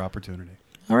another opportunity.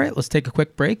 All right, let's take a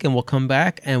quick break and we'll come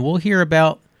back and we'll hear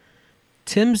about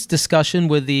Tim's discussion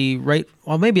with maybe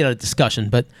not a discussion,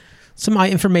 but some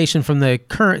information from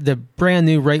the brand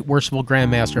new Right Worshipful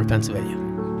Grand Master of Pennsylvania.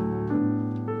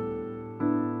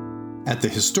 At the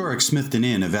historic Smithton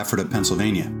Inn of Ephrata,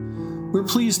 Pennsylvania, we're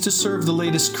pleased to serve the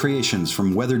latest creations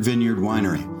from Weathered Vineyard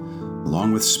Winery,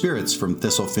 along with spirits from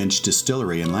Thistlefinch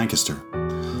Distillery in Lancaster.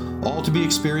 All to be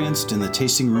experienced in the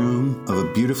tasting room of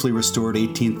a beautifully restored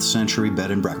 18th century bed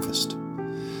and breakfast.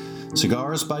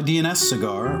 Cigars by D&S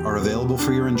Cigar are available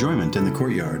for your enjoyment in the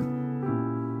courtyard.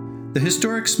 The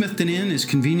historic Smithton Inn is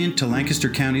convenient to Lancaster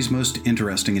County's most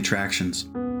interesting attractions.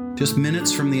 Just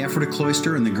minutes from the Ephrata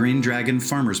Cloister and the Green Dragon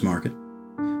Farmers Market.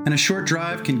 And a short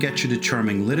drive can get you to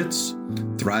charming Lidditz,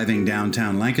 thriving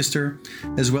downtown Lancaster,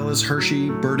 as well as Hershey,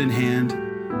 Bird in Hand,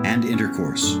 and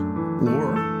Intercourse.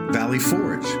 Or Valley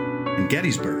Forge in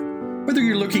Gettysburg. Whether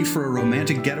you're looking for a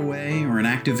romantic getaway or an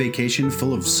active vacation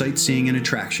full of sightseeing and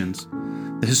attractions,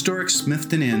 the historic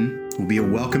Smithton Inn will be a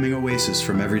welcoming oasis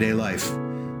from everyday life,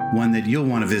 one that you'll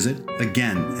want to visit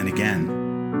again and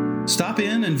again. Stop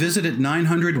in and visit at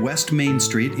 900 West Main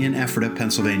Street in Ephrata,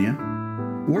 Pennsylvania,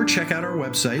 or check out our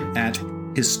website at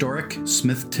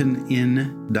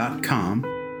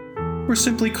historicsmithtoninn.com, or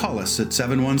simply call us at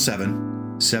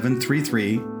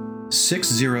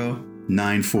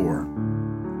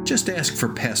 717-733-6094. Just ask for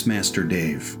Past Master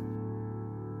Dave.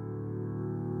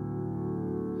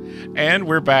 And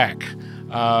we're back.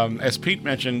 As Pete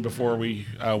mentioned before we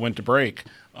went to break,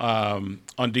 on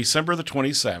December the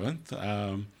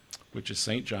 27th, which is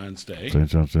St. John's Day,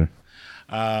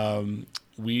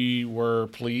 we were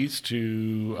pleased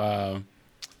to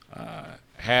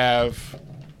have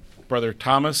Brother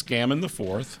Thomas Gammon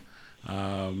IV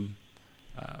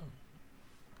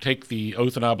take the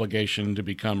oath and obligation to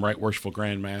become Right Worshipful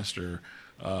Grand Master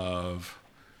of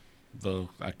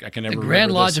I can never The remember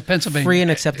Grand Lodge this. of Pennsylvania. Free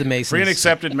and accepted Masons. Free and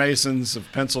accepted Masons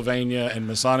of Pennsylvania and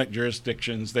Masonic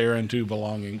jurisdictions thereunto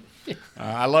belonging.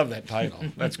 I love that title.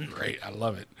 That's great. I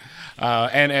love it.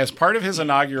 And as part of his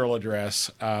inaugural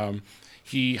address,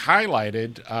 he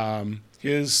highlighted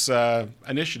his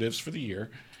initiatives for the year.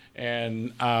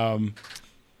 And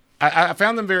I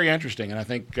found them very interesting, and I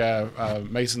think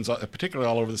Masons,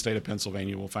 particularly all over the state of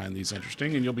Pennsylvania, will find these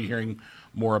interesting, and you'll be hearing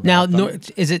more about Now, them.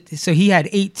 is it so? He had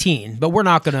 18, but we're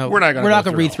not gonna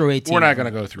read through 18. We're not going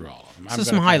to go through all of them. So I'm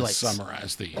some gonna highlights.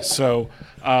 Summarize these. So,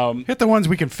 Hit the ones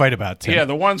we can fight about, Tim. yeah,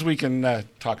 the ones we can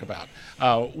talk about.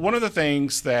 One of the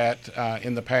things that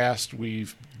in the past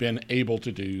we've been able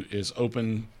to do is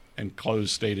open and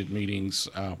close stated meetings,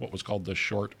 what was called the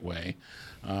short way.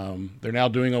 They're now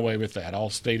doing away with that. All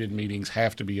stated meetings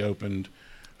have to be opened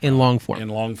in long form. in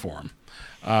long form.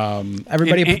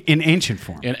 Everybody in ancient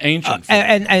form. In ancient form.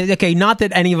 and okay, not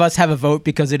that any of us have a vote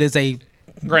because it is a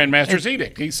Grand Master's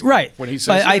edict. He's, right. When he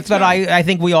says but it, it's done. I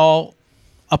think we all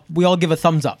give a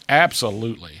thumbs up.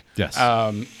 Absolutely. Yes.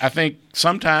 I think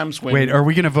sometimes when... Wait, are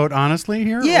we going to vote honestly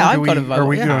here? Yeah, or I'm do gonna we- vote, Are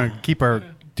we yeah. going to keep our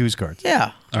dues cards?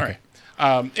 Yeah. All right.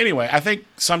 Anyway, I think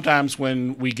sometimes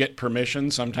when we get permission,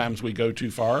 sometimes we go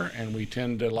too far, and we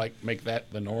tend to make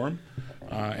that the norm.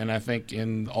 And I think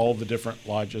in all the different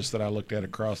lodges that I looked at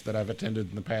across that I've attended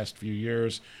in the past few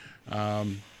years, I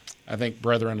think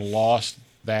brethren lost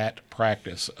that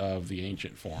practice of the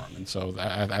ancient form, and so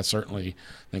I certainly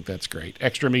think that's great.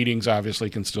 Extra meetings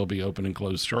obviously can still be open and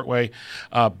closed short way.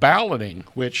 Balloting,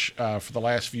 which for the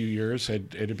last few years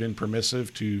it had been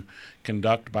permissive to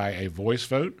conduct by a voice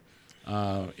vote.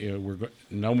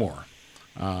 No more.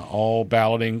 All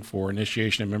balloting for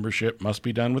initiation and membership must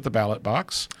be done with the ballot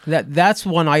box. That's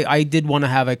one I did want to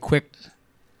have a quick,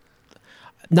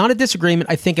 not a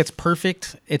disagreement. I think it's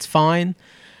perfect. It's fine.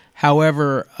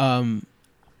 However,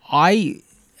 I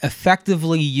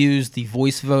effectively used the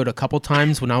voice vote a couple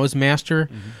times when I was master,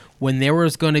 when there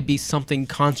was going to be something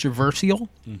controversial,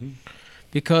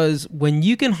 because when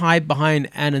you can hide behind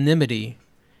anonymity,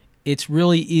 it's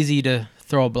really easy to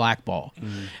throw a black ball.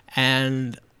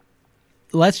 And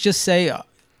let's just say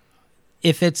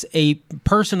if it's a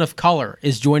person of color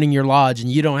is joining your lodge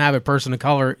and you don't have a person of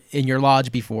color in your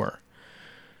lodge before,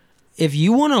 if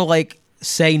you want to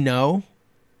say no,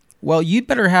 well, you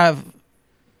better have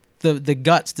the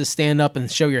guts to stand up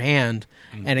and show your hand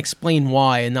and explain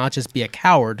why, and not just be a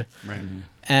coward. Right.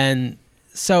 And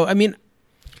so, I mean,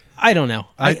 I don't know.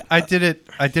 I did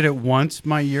it once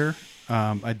my year.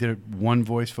 I did it one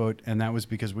voice vote, and that was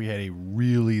because we had a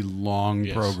really long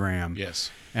program. Yes.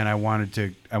 And I wanted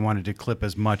to clip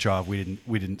as much off. We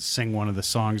didn't sing one of the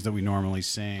songs that we normally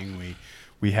sing.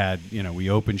 We had, we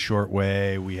opened short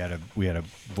way. We had a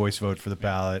voice vote for the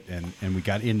ballot, and we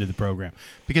got into the program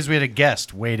because we had a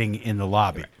guest waiting in the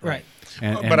lobby. Right.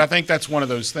 But I think that's one of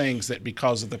those things that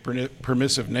because of the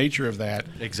permissive nature of that,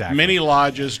 Exactly. many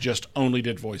lodges just only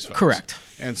did voice votes. Correct.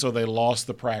 And so they lost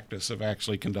the practice of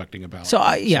actually conducting a ballot. So,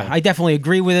 I definitely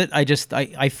agree with it.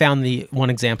 I found the one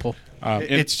example.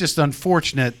 It's just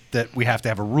unfortunate that we have to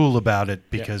have a rule about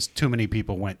it because too many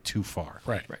people went too far.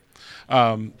 Right.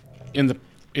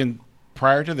 In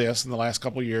prior to this, in the last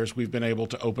couple of years, we've been able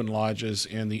to open lodges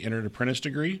in the entered apprentice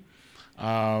degree,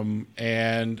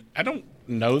 and I don't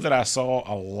know that I saw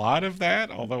a lot of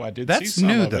that, although I did see That's some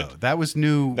new, of though. it. That was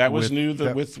new. That was with- new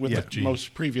that- with yeah, the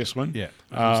most previous one. Yeah,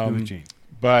 that was new with Gene.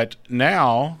 But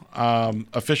now,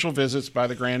 official visits by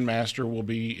the Grand Master will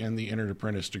be in the entered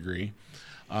apprentice degree,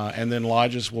 and then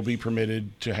lodges will be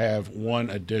permitted to have one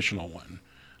additional one.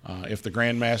 If the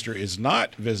Grand Master is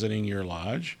not visiting your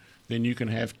lodge, then you can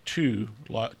have two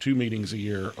meetings a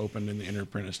year open in the entered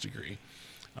apprentice degree.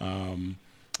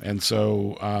 And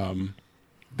so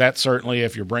that certainly,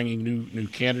 if you're bringing new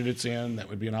candidates in, that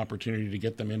would be an opportunity to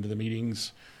get them into the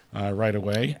meetings right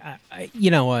away.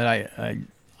 You know what?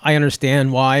 I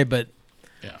understand why, but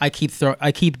Yeah. I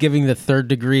keep giving the third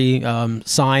degree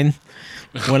sign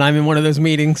when I'm in one of those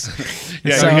meetings.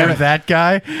 Yeah, So- you You're that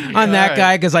guy. I'm that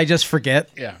guy because I just forget.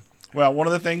 Yeah. Well, one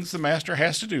of the things the master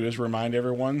has to do is remind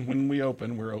everyone when we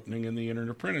open, we're opening in the entered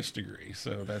apprentice degree.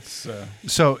 So that's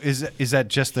So is that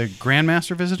just the Grand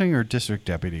Master visiting or district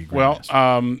deputy? Grand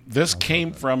Master? this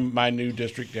came from my new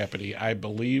district deputy. I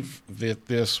believe that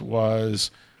this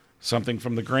was something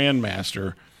from the Grand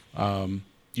Master.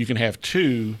 You can have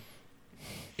two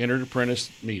entered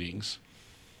apprentice meetings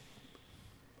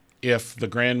if the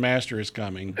Grand Master is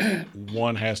coming,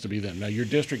 one has to be them. Now, your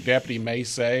district deputy may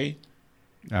say,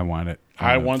 I want it.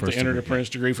 I want the first enter degree. apprentice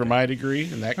degree for my degree,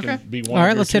 and that can be one. All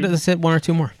right, of your two. let's hit one or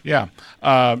two more. Yeah.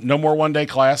 No more one-day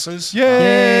classes.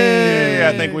 Yay!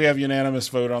 I think we have unanimous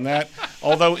vote on that.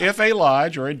 Although if a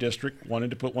lodge or a district wanted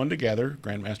to put one together,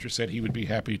 Grandmaster said he would be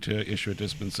happy to issue a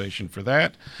dispensation for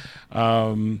that.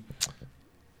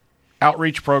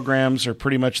 Outreach programs are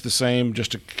pretty much the same,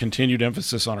 just a continued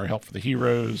emphasis on our Help for the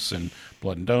Heroes and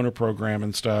blood and donor program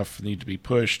and stuff need to be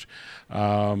pushed.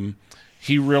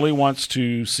 He really wants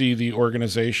to see the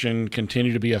organization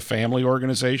continue to be a family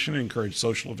organization and encourage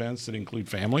social events that include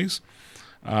families.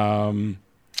 I'm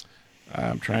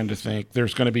trying to think.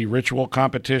 There's going to be ritual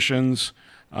competitions.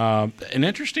 An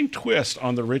interesting twist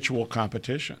on the ritual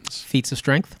competitions. Feats of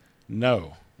strength?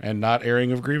 No, and not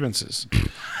airing of grievances.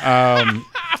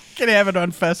 Can have it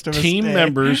on Festivus Team Day.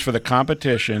 members for the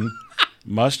competition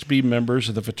must be members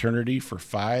of the fraternity for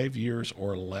 5 years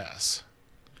or less.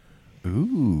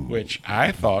 Ooh. Which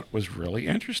I thought was really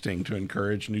interesting to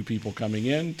encourage new people coming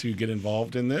in to get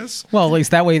involved in this. Well, at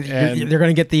least that way And- they're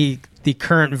going to get the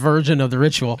current version of the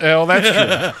ritual. Well, that's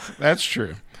true. That's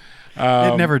true.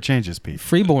 It never changes, Pete.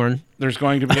 Freeborn. There's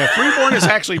going to be Freeborn is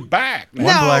actually back. One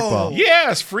black ball.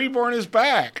 Yes, Freeborn is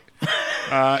back.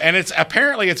 And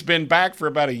it's been back for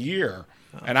about a year.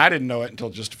 And I didn't know it until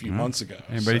just a few months ago.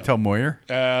 Anybody tell Moyer?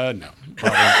 No.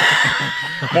 Probably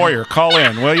not. Moyer, call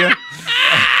in, will you?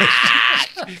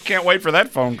 Can't wait for that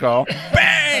phone call.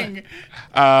 Bang!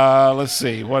 Let's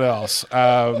see. What else?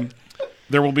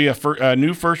 There will be a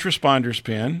new first responders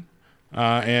pin.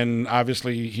 And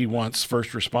obviously he wants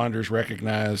first responders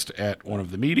recognized at one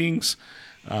of the meetings.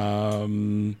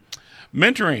 Mentoring.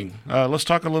 Let's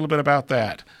talk a little bit about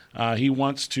that. He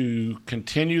wants to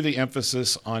continue the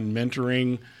emphasis on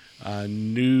mentoring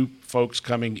new folks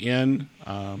coming in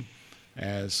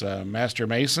as Master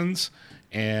Masons.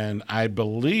 And I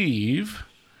believe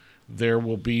there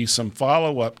will be some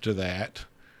follow-up to that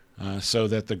so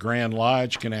that the Grand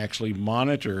Lodge can actually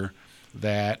monitor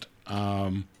that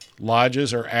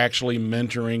lodges are actually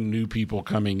mentoring new people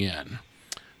coming in.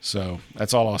 So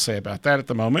that's all I'll say about that at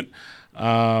the moment.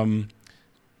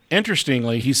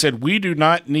 Interestingly, he said, we do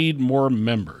not need more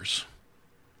members.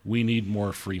 We need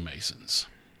more Freemasons,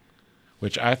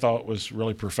 which I thought was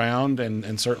really profound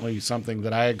and certainly something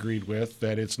that I agreed with,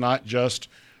 that it's not just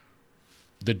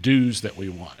the dues that we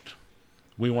want.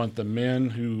 We want the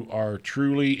men who are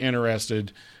truly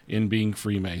interested in being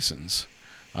Freemasons.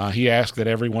 He asked that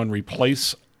everyone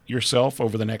replace yourself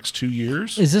over the next 2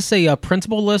 years. Is this a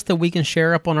principal list that we can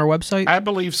share up on our website? I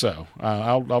believe so.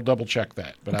 I'll double check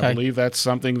that, but Okay. I believe that's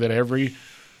something that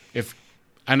if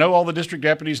I know all the district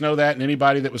deputies know that, and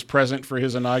anybody that was present for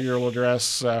his inaugural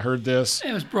address heard this.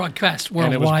 It was broadcast And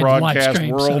worldwide. it was live broadcast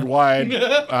stream, so- worldwide,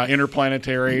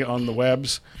 interplanetary on the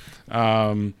webs.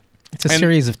 It's a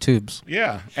series of tubes.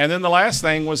 Yeah, and then the last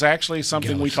thing was actually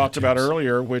something we talked about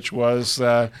earlier, which was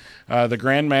the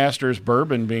Grand Master's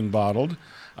bourbon being bottled.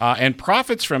 And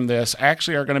profits from this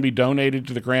actually are going to be donated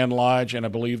to the Grand Lodge and I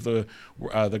believe the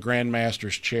Grand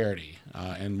Master's charity.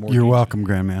 And more You're welcome,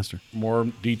 Grandmaster. More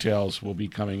details will be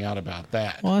coming out about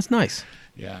that. Well, that's nice.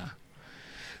 Yeah.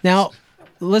 Now,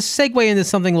 let's segue into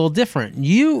something a little different.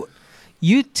 You,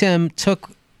 Tim, took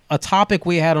a topic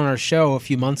we had on our show a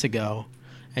few months ago,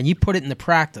 and you put it into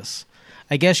practice.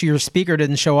 I guess your speaker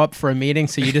didn't show up for a meeting,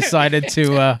 so you decided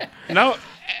to... No,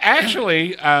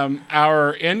 actually,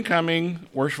 our incoming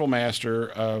worshipful master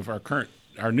of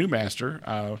our new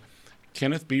master,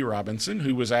 Kenneth B. Robinson,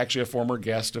 who was actually a former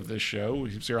guest of this show,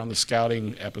 he was here on the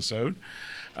scouting episode,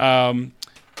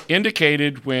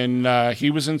 indicated when he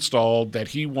was installed that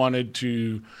he wanted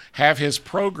to have his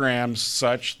programs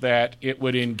such that it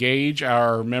would engage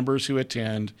our members who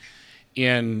attend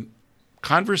in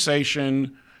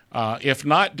conversation, if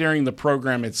not during the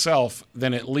program itself,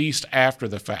 then at least after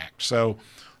the fact. So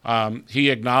he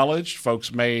acknowledged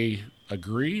folks may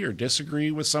agree or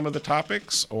disagree with some of the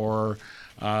topics or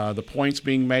the points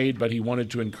being made, but he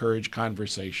wanted to encourage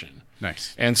conversation.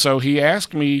 Nice. And so he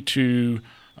asked me to,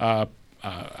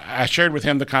 I shared with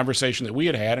him the conversation that we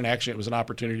had, and actually it was an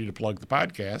opportunity to plug the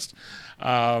podcast.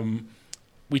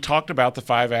 We talked about the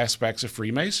 5 aspects of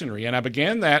Freemasonry, and I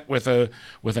began that with an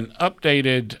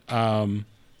updated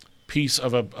piece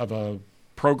of a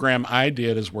program I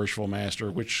did as worshipful master,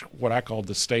 which what I called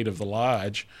the State of the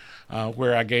Lodge,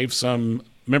 where I gave some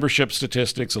membership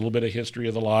statistics, a little bit of history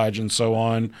of the lodge, and so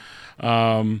on.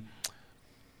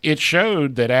 It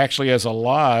showed that actually as a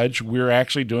lodge, we're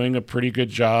actually doing a pretty good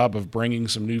job of bringing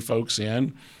some new folks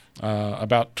in.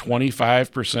 About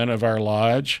 25% of our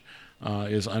lodge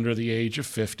is under the age of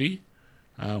 50.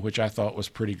 which I thought was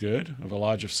pretty good. Of a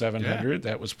lodge of 700,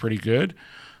 that was pretty good.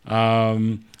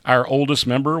 Our oldest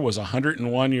member was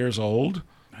 101 years old.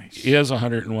 Nice. Is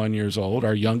 101 years old.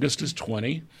 Our youngest is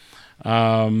 20.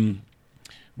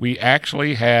 We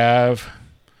actually have,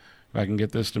 if I can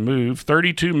get this to move,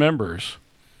 32 members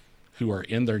who are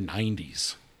in their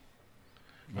 90s.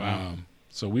 Wow.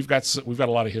 So we've got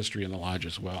a lot of history in the lodge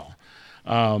as well.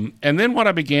 And then what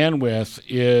I began with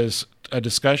is a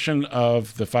discussion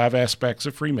of the 5 aspects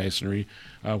of Freemasonry,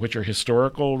 which are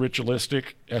historical,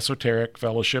 ritualistic, esoteric,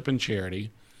 fellowship, and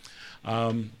charity.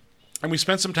 And we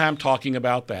spent some time talking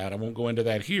about that. I won't go into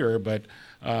that here, but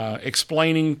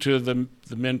explaining to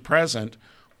the men present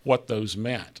what those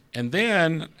meant. And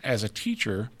then, as a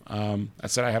teacher, I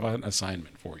said, I have an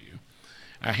assignment for you.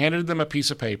 I handed them a piece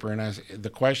of paper, and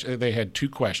they had 2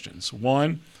 questions.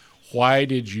 One, why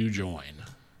did you join?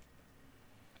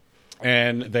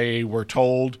 And they were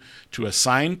told to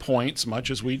assign points, much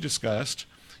as we discussed.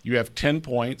 You have 10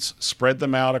 points, spread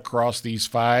them out across these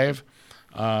 5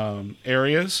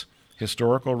 areas: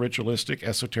 historical, ritualistic,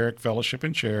 esoteric, fellowship,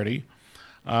 and charity,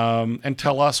 and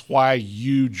tell us why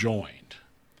you joined.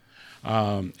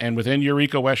 And within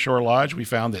Eureka West Shore Lodge, we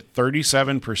found that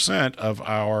 37% of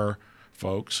our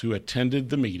folks who attended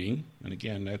the meeting, and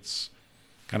again, that's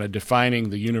kind of defining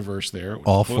the universe there.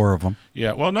 All 4 of them.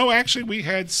 Yeah. Well, no, actually, we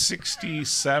had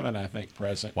 67, I think,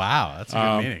 present. Wow, that's a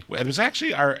good meeting. It was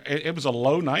actually it was a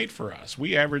low night for us.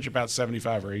 We average about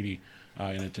 75 or 80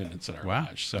 in attendance at our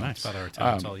lodge. So nice. About our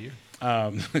attendance all year.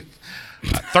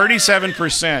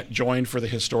 37% joined for the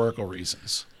historical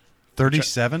reasons.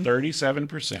 37?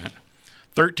 37%.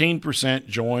 13%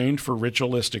 joined for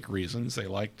ritualistic reasons. They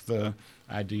liked the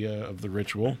idea of the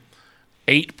ritual.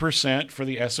 8% for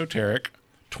the esoteric,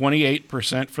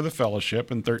 28% for the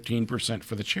fellowship, and 13%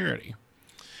 for the charity.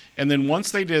 And then once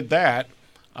they did that,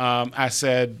 I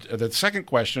said, the second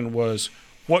question was,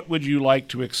 what would you like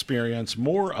to experience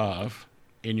more of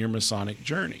in your Masonic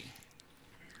journey?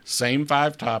 Same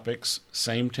 5 topics,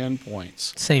 same 10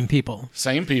 points. Same people.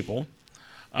 Same people.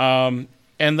 And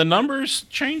the numbers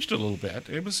changed a little bit.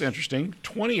 It was interesting.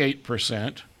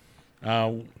 28%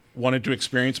 wanted to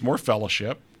experience more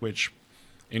fellowship, which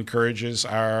encourages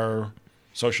our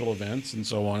social events and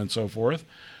so on and so forth.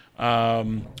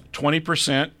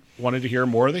 20% wanted to hear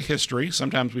more of the history.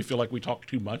 Sometimes we feel like we talk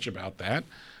too much about that,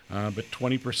 but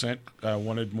 20%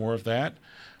 wanted more of that.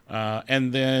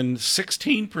 And then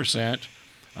 16%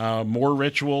 more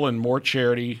ritual and more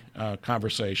charity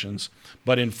conversations.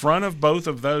 But in front of both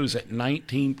of those at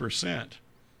 19%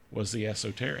 was the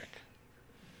esoteric.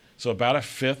 So about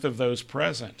 1/5 of those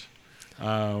present.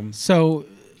 So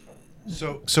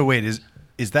wait, is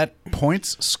that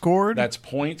points scored? That's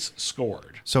points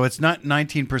scored. So it's not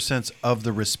 19% of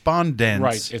the respondents.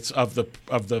 Right. It's of the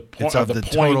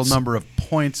total number of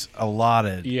points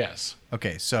allotted. Yes.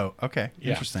 Okay.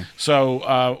 Interesting.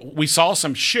 So we saw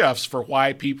some shifts for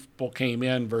why people came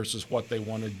in versus what they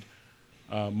wanted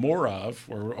more of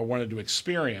or wanted to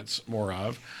experience more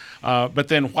of. But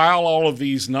then while all of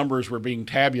these numbers were being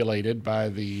tabulated by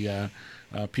the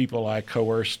people I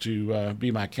coerced to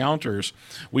be my counters,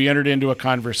 we entered into a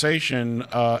conversation,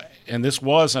 and this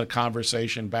was a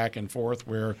conversation back and forth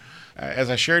where, as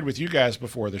I shared with you guys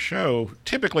before the show,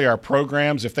 typically our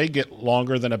programs, if they get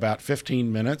longer than about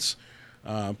 15 minutes,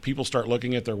 people start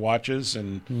looking at their watches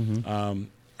and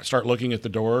start looking at the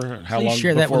door. How please long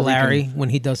share that before with we Larry can when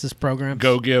he does his program.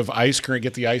 go give ice cream,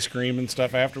 get the ice cream and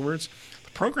stuff afterwards.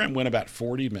 The program went about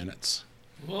 40 minutes.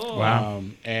 Whoa. Wow.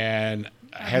 And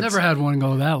I've never had one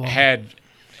go that long.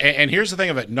 And here's the thing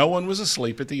of it: no one was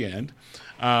asleep at the end,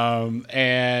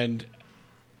 and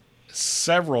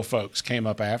several folks came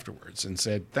up afterwards and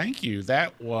said, "Thank you.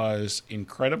 That was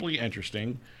incredibly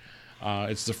interesting.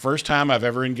 It's the first time I've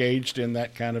ever engaged in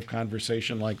that kind of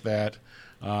conversation like that."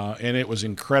 And it was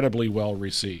incredibly well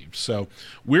received. So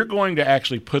we're going to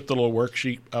actually put the little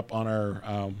worksheet up on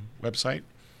our website.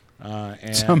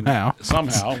 And somehow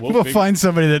we'll find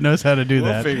somebody that knows how to do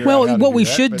that. Well, what we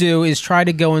should do is try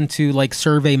to go into like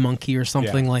SurveyMonkey or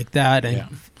something like that, and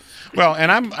well,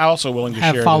 and I'm also willing to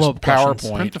have share this follow-up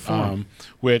questions. Print the PowerPoint, form.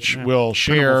 which will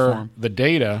share form. the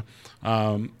data,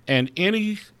 and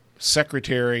any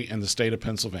secretary in the state of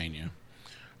Pennsylvania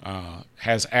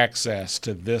has access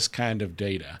to this kind of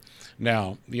data.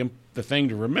 Now, the thing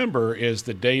to remember is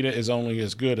the data is only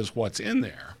as good as what's in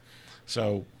there.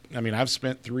 So, I mean, I've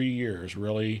spent 3 years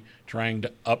really trying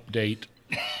to update,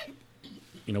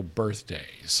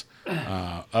 birthdays,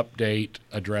 update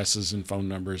addresses and phone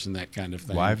numbers and that kind of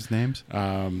thing. Wives' names?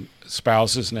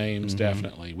 Spouses' names,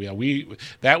 definitely. We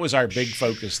that was our big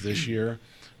focus this year.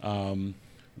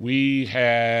 we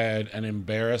had an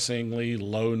embarrassingly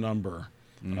low number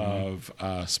of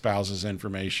spouses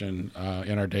information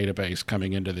in our database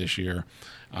coming into this year.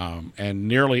 And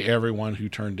nearly everyone who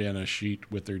turned in a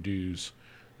sheet with their dues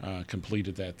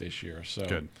completed that this year. So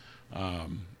Good.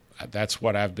 That's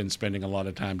what I've been spending a lot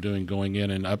of time doing, going in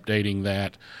and updating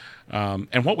that.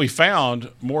 And what we found,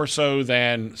 more so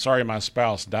than, sorry, my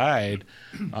spouse died,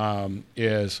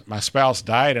 is my spouse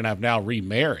died and I've now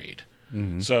remarried.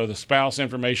 So the spouse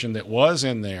information that was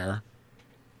in there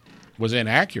was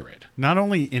inaccurate. Not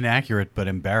only inaccurate, but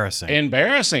embarrassing.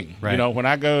 Embarrassing. Right. You know, when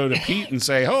I go to Pete and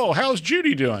say, oh, how's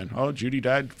Judy doing? Oh, Judy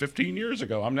died 15 years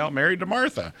ago. I'm now married to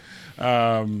Martha.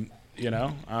 Does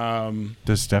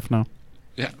Steph know?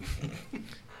 Yeah.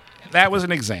 That was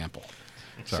an example.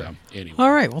 Sorry. So, anyway.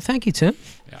 All right. Well, thank you, Tim.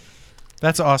 Yeah.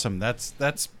 That's awesome. That's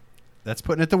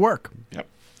putting it to work. Yep.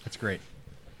 That's great.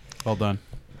 Well done.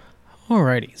 All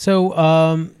righty.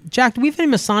 So, Jack, do we have any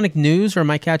Masonic news, or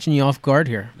am I catching you off guard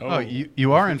here? Oh,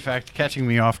 you are in fact catching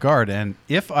me off guard, and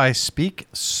if I speak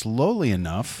slowly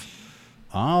enough,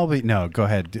 I'll be go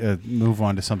ahead, move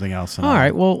on to something else. All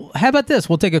right. Well, how about this?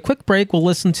 We'll take a quick break. We'll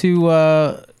listen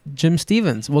to Jim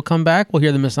Stevens. We'll come back. We'll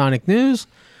hear the Masonic news,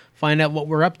 find out what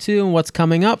we're up to and what's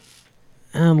coming up,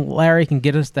 and Larry can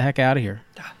get us the heck out of here.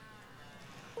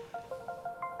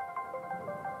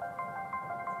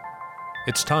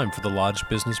 It's time for the Lodge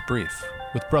Business Brief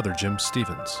with Brother Jim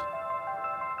Stevens.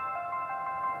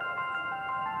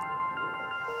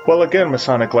 Well, again,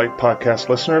 Masonic Light podcast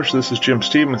listeners, this is Jim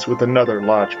Stevens with another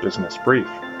Lodge Business Brief.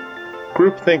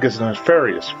 Groupthink is a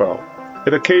nefarious foe.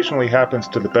 It occasionally happens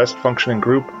to the best functioning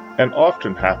group, and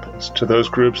often happens to those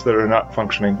groups that are not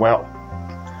functioning well.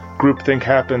 Groupthink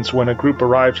happens when a group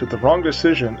arrives at the wrong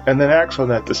decision and then acts on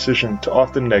that decision to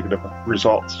often negative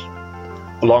results.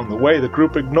 Along the way, the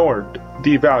group ignored,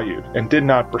 devalued, and did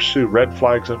not pursue red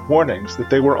flags and warnings that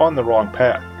they were on the wrong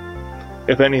path.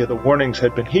 If any of the warnings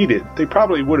had been heeded, they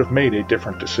probably would have made a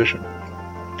different decision.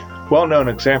 Well-known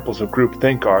examples of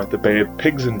groupthink are the Bay of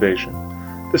Pigs invasion,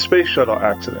 the space shuttle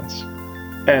accidents,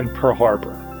 and Pearl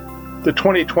Harbor. The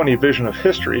 2020 vision of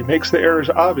history makes the errors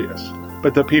obvious,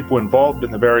 but the people involved in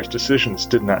the various decisions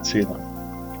did not see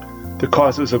them. The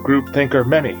causes of groupthink are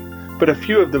many, but a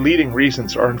few of the leading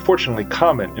reasons are unfortunately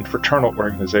common in fraternal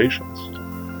organizations.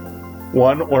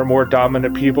 One or more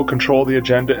dominant people control the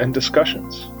agenda and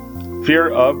discussions. Fear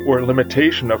of or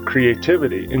limitation of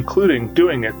creativity, including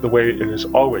doing it the way it has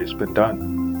always been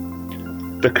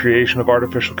done. The creation of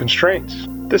artificial constraints.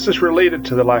 This is related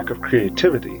to the lack of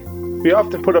creativity. We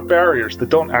often put up barriers that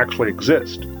don't actually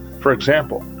exist. For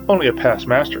example, only a past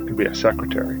master can be a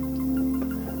secretary.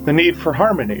 The need for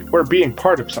harmony or being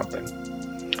part of something.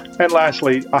 And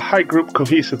lastly, a high group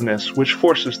cohesiveness which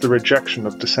forces the rejection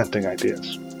of dissenting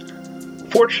ideas.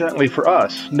 Fortunately for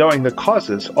us, knowing the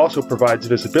causes also provides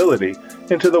visibility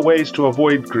into the ways to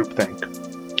avoid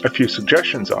groupthink. A few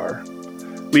suggestions are: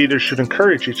 leaders should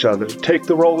encourage each other to take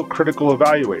the role of critical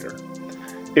evaluator.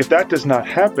 If that does not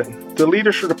happen, the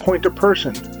leader should appoint a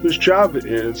person whose job it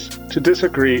is to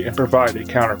disagree and provide a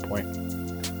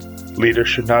counterpoint. Leaders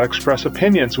should not express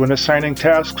opinions when assigning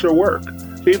tasks or work.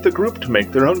 Leave the group to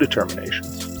make their own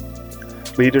determinations.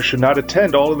 Leaders should not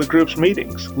attend all of the group's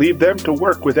meetings. Leave them to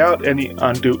work without any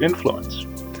undue influence.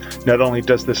 Not only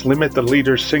does this limit the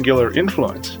leader's singular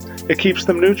influence, it keeps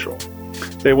them neutral.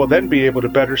 They will then be able to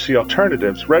better see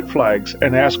alternatives, red flags,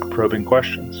 and ask probing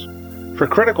questions. For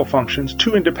critical functions,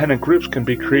 2 independent groups can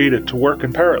be created to work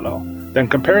in parallel, then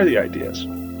compare the ideas.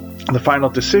 The final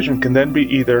decision can then be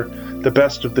either the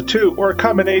best of the 2 or a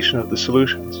combination of the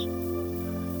solutions.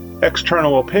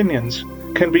 External opinions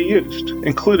can be used,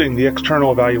 including the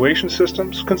external evaluation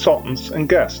systems, consultants, and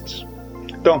guests.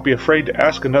 Don't be afraid to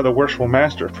ask another worshipful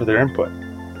master for their input.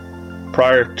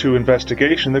 Prior to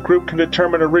investigation, the group can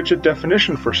determine a rigid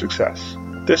definition for success.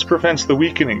 This prevents the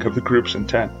weakening of the group's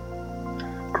intent.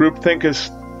 Groupthink is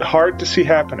hard to see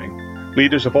happening.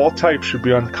 Leaders of all types should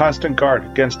be on constant guard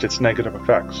against its negative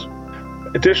effects.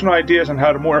 Additional ideas on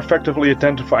how to more effectively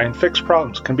identify and fix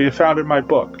problems can be found in my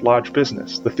book, Lodge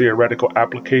Business, the theoretical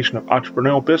application of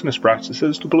entrepreneurial business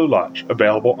practices to Blue Lodge,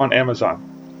 available on Amazon.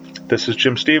 This is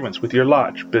Jim Stevens with your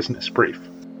Lodge Business Brief.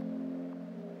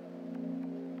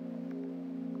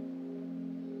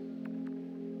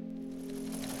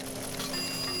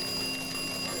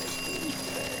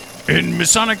 In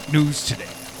Masonic news today,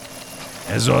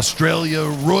 as Australia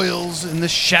roils in the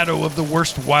shadow of the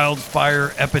worst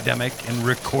wildfire epidemic in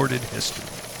recorded history,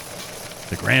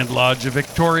 the Grand Lodge of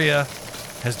Victoria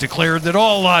has declared that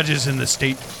all lodges in the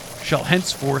state shall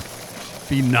henceforth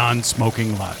be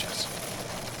non-smoking lodges.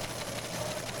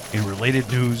 In related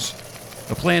news,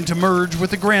 A plan to merge with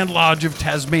the Grand Lodge of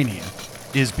Tasmania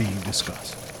is being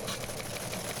discussed.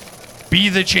 Be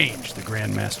the change, the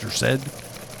Grand Master said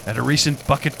at a recent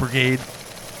bucket brigade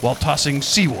while tossing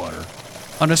seawater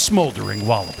on a smoldering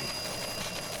wallaby.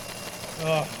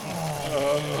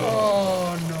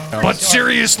 But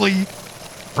seriously,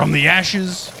 from the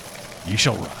ashes, ye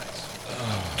shall rise.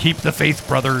 Keep the faith,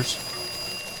 brothers.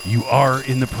 You are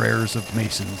in the prayers of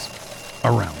Masons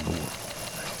around the world.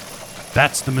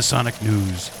 That's the Masonic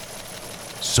news.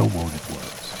 So moan it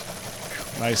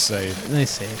was. Nice save.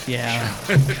 Nice save. Yeah.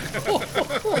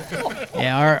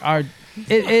 Yeah.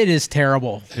 It is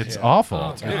terrible. It's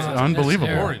awful. It's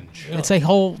unbelievable. Orange. It's the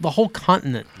whole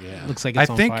continent looks like it's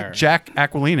I on think fire. Jack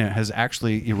Aquilina has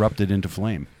actually erupted into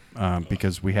flame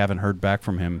because we haven't heard back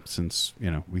from him since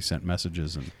we sent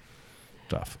messages and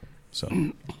stuff.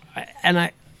 So,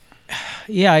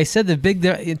 I said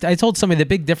I told somebody the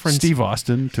big difference. Steve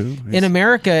Austin too. In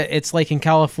America, it's like in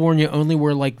California, only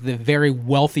where like the very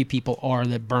wealthy people are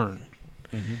that burn.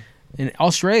 Mm-hmm. In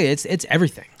Australia, it's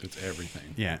everything. It's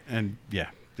everything. Yeah, and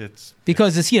it's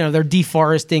because it's they're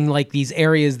deforesting like these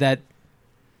areas that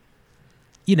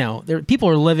people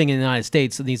are living in the United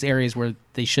States in these areas where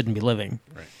they shouldn't be living.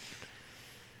 Right.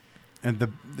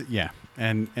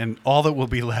 And and all that will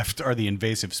be left are the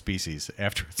invasive species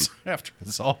after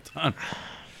it's all done.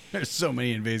 There's so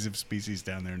many invasive species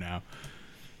down there now.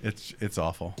 It's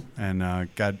awful, and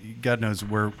God knows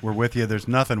we're with you. There's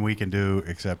nothing we can do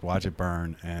except watch it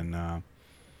burn and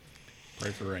pray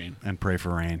for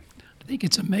rain. I think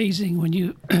it's amazing when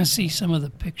you see some of the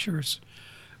pictures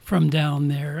from down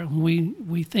there.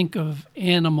 We think of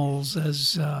animals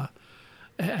as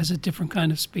a different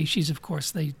kind of species. Of course,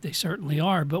 they certainly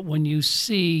are. But when you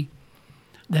see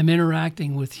them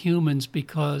interacting with humans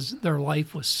because their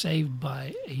life was saved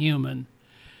by a human,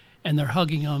 and they're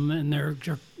hugging them, and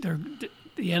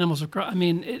the animals are. I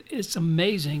mean, it's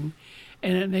amazing,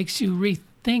 and it makes you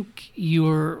rethink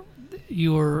your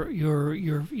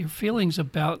feelings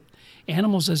about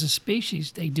animals as a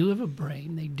species. They do have a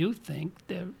brain. They do think.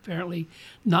 They're apparently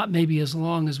not maybe as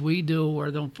long as we do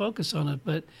or don't focus on it,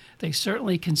 but they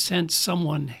certainly can sense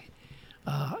someone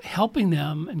helping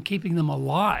them and keeping them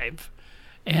alive,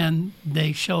 and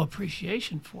they show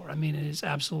appreciation for it. I mean, it is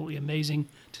absolutely amazing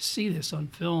to see this on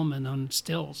film and on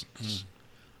stills. It's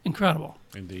incredible.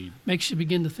 Indeed. Makes you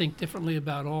begin to think differently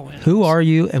about all animals. Who are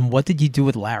you, and what did you do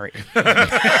with Larry?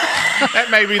 That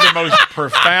may be the most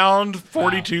profound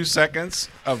 42 seconds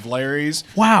of Larry's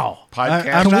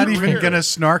podcast. I'm not even going to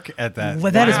snark at that.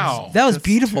 Well, that was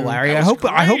beautiful, Larry. I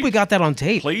hope we got that on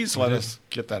tape. Please let us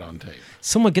get that on tape.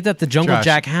 Someone get that to Jungle Josh,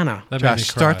 Jack Hanna. Josh,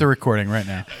 start the recording right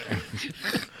now.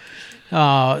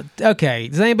 Okay.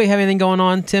 Does anybody have anything going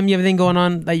on? Tim, you have anything going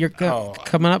on that you're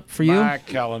coming up for you? My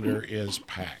calendar is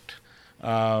packed.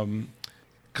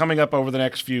 Coming up over the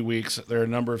next few weeks, there are a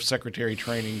number of secretary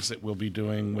trainings that we'll be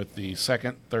doing with the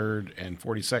 2nd, 3rd, and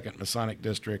 42nd Masonic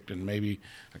District, and maybe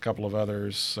a couple of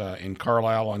others in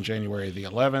Carlisle on January the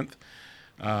 11th.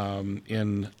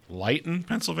 In Lytton,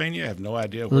 Pennsylvania, I have no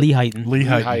idea.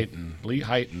 Lehighton.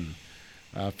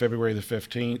 February the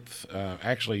 15th.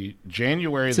 Actually,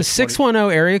 January it's the 20th. It's a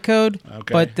 610 area code,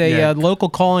 but the local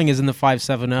calling is in the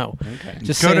 570. Okay.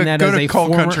 Just go saying to, that go as to a Coal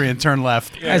former, Country and turn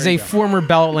left. As a former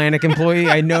Bell Atlantic employee,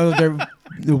 I know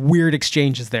the weird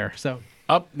exchanges there. So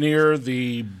up near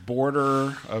the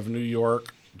border of New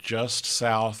York, just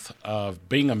south of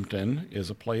Binghamton, is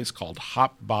a place called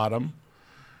Hop Bottom.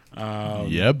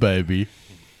 Yeah, baby.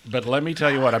 But let me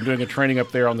tell you what, I'm doing a training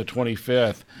up there on the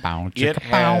 25th. It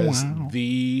has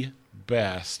the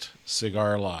best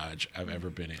cigar lodge I've ever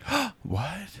been in.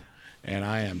 What? And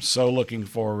I am so looking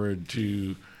forward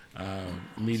to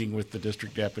meeting with the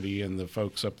district deputy and the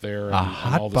folks up there. And,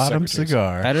 Hot all the Bottom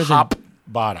secretaries. cigar. Hop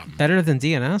Bottom. Better than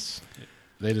DNS?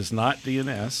 It is not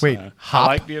DNS. Wait, I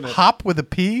like DNS. Hop with a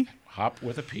P? Hop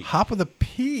with a P. Hop with a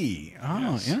P.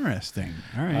 Oh, yes. Interesting.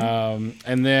 All right.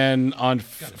 And then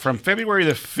from February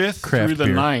the 5th through the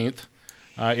 9th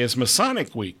is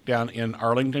Masonic Week down in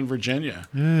Arlington, Virginia.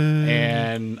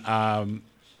 And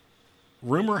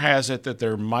rumor has it that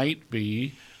there might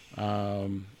be a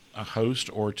host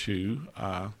or two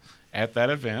at that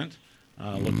event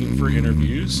looking for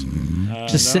interviews.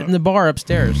 Sit in the bar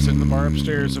upstairs. Sit in the bar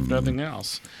upstairs, if nothing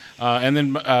else. And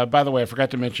then, by the way, I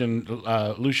forgot to mention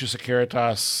Lucius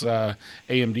Securitas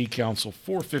AMD Council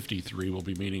 453 will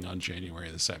be meeting on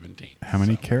January the 17th. How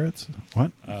many carats?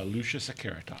 What? Lucius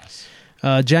Securitas.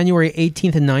 January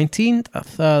 18th and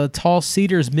 19th, the Tall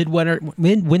Cedars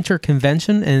Midwinter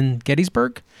Convention in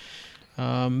Gettysburg.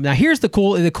 Now, here's the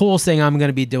coolest thing I'm going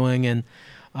to be doing, and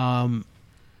I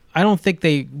don't think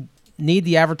they need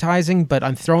the advertising, but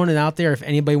I'm throwing it out there if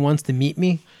anybody wants to meet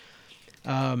me.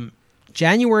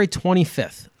 January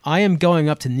 25th, I am going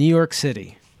up to New York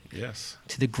City. Yes.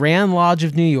 To the Grand Lodge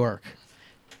of New York.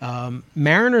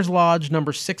 Mariners Lodge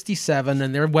number 67,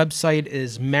 and their website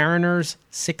is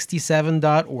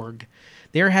mariners67.org.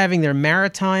 They're having their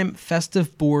Maritime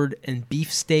Festive Board and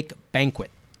Beefsteak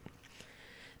Banquet.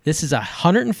 This is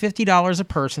 $150 a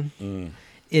person.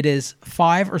 It is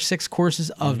 5 or 6 courses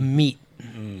of meat.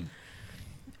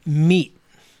 Meat.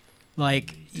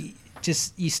 Like,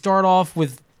 you start off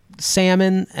with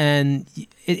salmon, and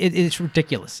it's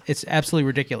ridiculous. It's absolutely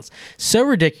ridiculous. So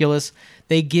ridiculous,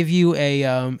 they give you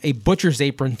a butcher's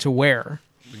apron to wear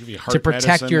to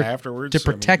protect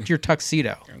your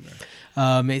tuxedo.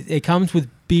 It comes with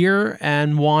beer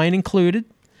and wine included.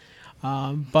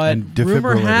 But And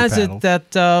rumor defibrillator has paddle. it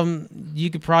that you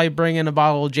could probably bring in a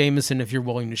bottle of Jameson if you're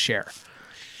willing to share.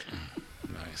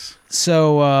 Nice.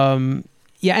 So,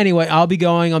 anyway, I'll be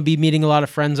going. I'll be meeting a lot of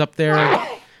friends up there.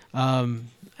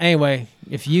 Anyway,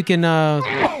 if you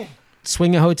can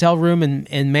swing a hotel room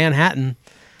in Manhattan,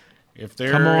 If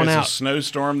there come on is a out.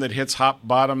 snowstorm that hits Hop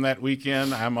Bottom that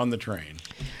weekend, I'm on the train.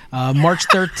 March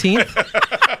 13th.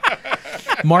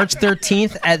 March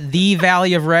 13th at the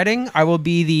Valley of Reading. I will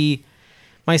be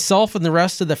myself and the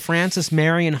rest of the Francis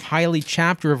Marion Hiley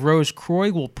chapter of Rose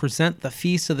Croix will present the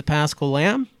Feast of the Paschal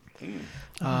Lamb.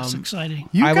 That's exciting.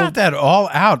 You I got will- that all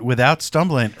out without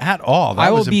stumbling at all.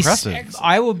 That was impressive.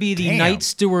 I will be the Damn. Knight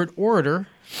Stewart Orator,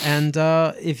 and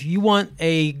if you want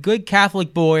a good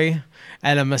Catholic boy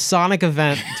at a Masonic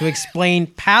event to explain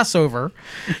Passover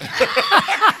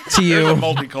to you, A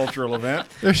multicultural event.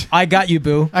 I got you,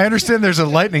 boo. I understand there's a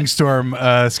lightning storm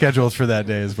scheduled for that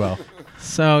day as well.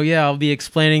 So yeah, I'll be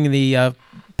explaining the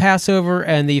Passover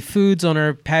and the foods on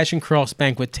our Passion Cross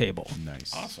banquet table.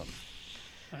 Nice. Awesome.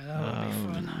 That'll be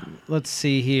fun. Let's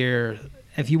see here.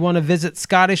 If you want to visit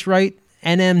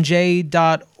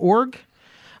ScottishRite.nmj.org,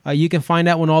 you can find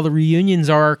out when all the reunions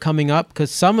are coming up,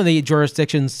 because some of the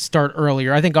jurisdictions start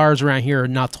earlier. I think ours around here are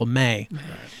not till May.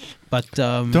 But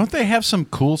Don't they have some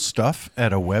cool stuff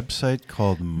at a website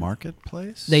called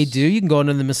Marketplace? they do. You can go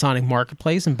into the Masonic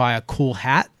Marketplace and buy a cool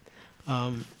hat.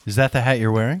 Is that the hat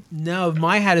you're wearing? No,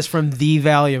 my hat is from the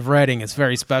Valley of Reading. It's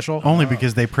very special. Only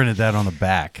because they printed that on the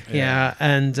back. Yeah,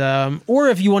 and or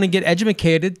if you want to get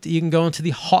educated, you can go into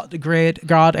the Hot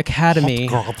God Academy.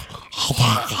 So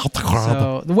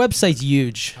the website's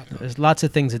huge. There's lots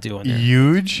of things to do in there.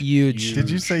 Huge? Huge. Did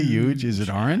you say huge? Is it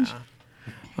orange?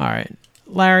 All right,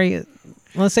 Larry.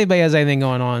 Unless anybody has anything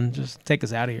going on, just take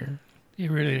us out of here.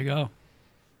 You ready to go?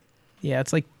 Yeah,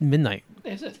 it's like midnight.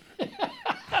 Is it?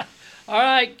 All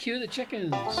right, cue the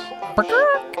chickens.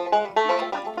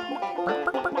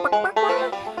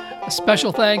 A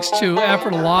special thanks to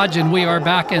Ephrata Lodge, and we are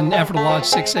back in Ephrata Lodge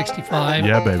 665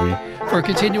 Yeah, baby. for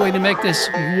continuing to make this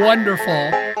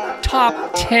wonderful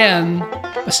top 10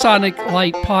 Masonic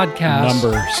Light podcast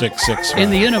Number 665. in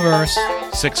the universe.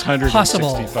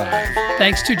 665.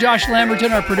 Thanks to Josh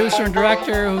Lamberton, our producer and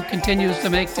director, who continues to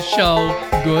make the show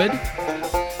good.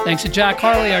 Thanks to Jack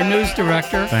Harley, our news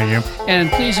director. Thank you.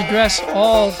 And please address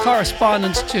all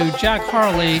correspondence to Jack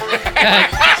Harley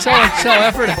at so-and-so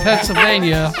Ephrata,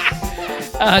 Pennsylvania.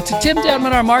 To Tim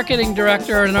Dedman, our marketing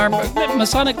director, and our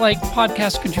Masonic Light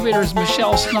podcast contributors,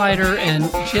 Michelle Snyder and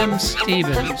Jim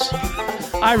Stevens.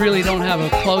 I really don't have a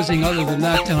closing other than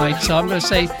that tonight, so I'm going to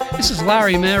say this is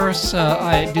Larry Maris.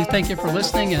 I do thank you for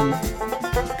listening, and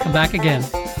come back again.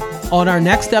 On our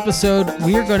next episode,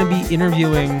 we are going to be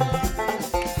interviewing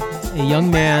a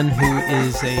young man who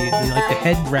is the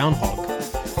head groundhog.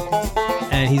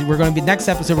 And we're going to be next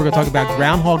episode. We're going to talk about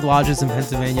groundhog lodges in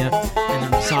Pennsylvania and the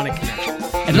Masonic connection.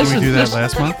 And Did we do that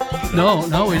last month? No,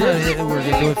 we didn't. We're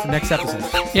going to do it for next episode.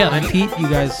 Yeah. I'm Pete. You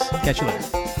guys catch you later.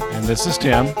 And this is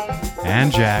Tim.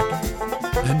 And Jack.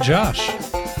 And Josh.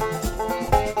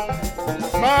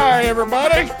 Bye,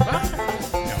 everybody.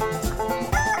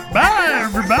 Bye,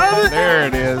 everybody. There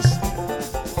it is.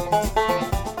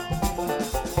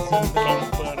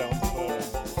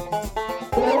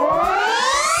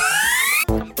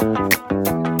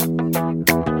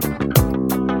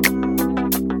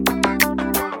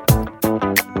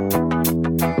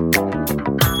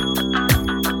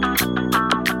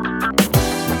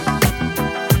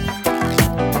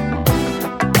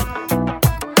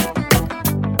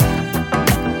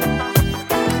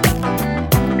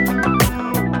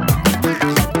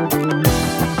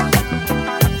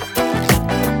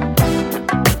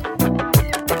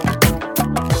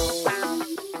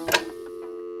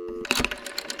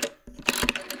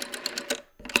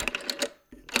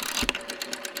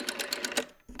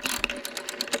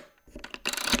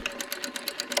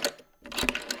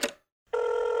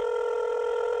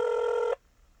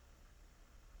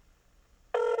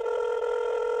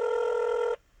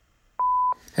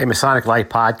 Hey, Masonic Light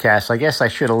Podcast. I guess I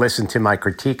should have listened to my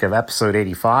critique of episode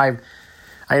 85.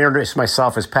 I introduced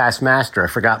myself as Past Master. I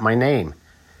forgot my name.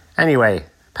 Anyway,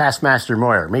 Past Master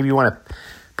Moyer. Maybe you want to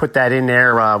put that in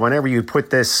there whenever you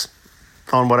put this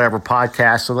on whatever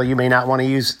podcast, although you may not want to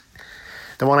use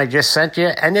the one I just sent you.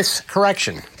 And this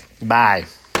correction. Bye.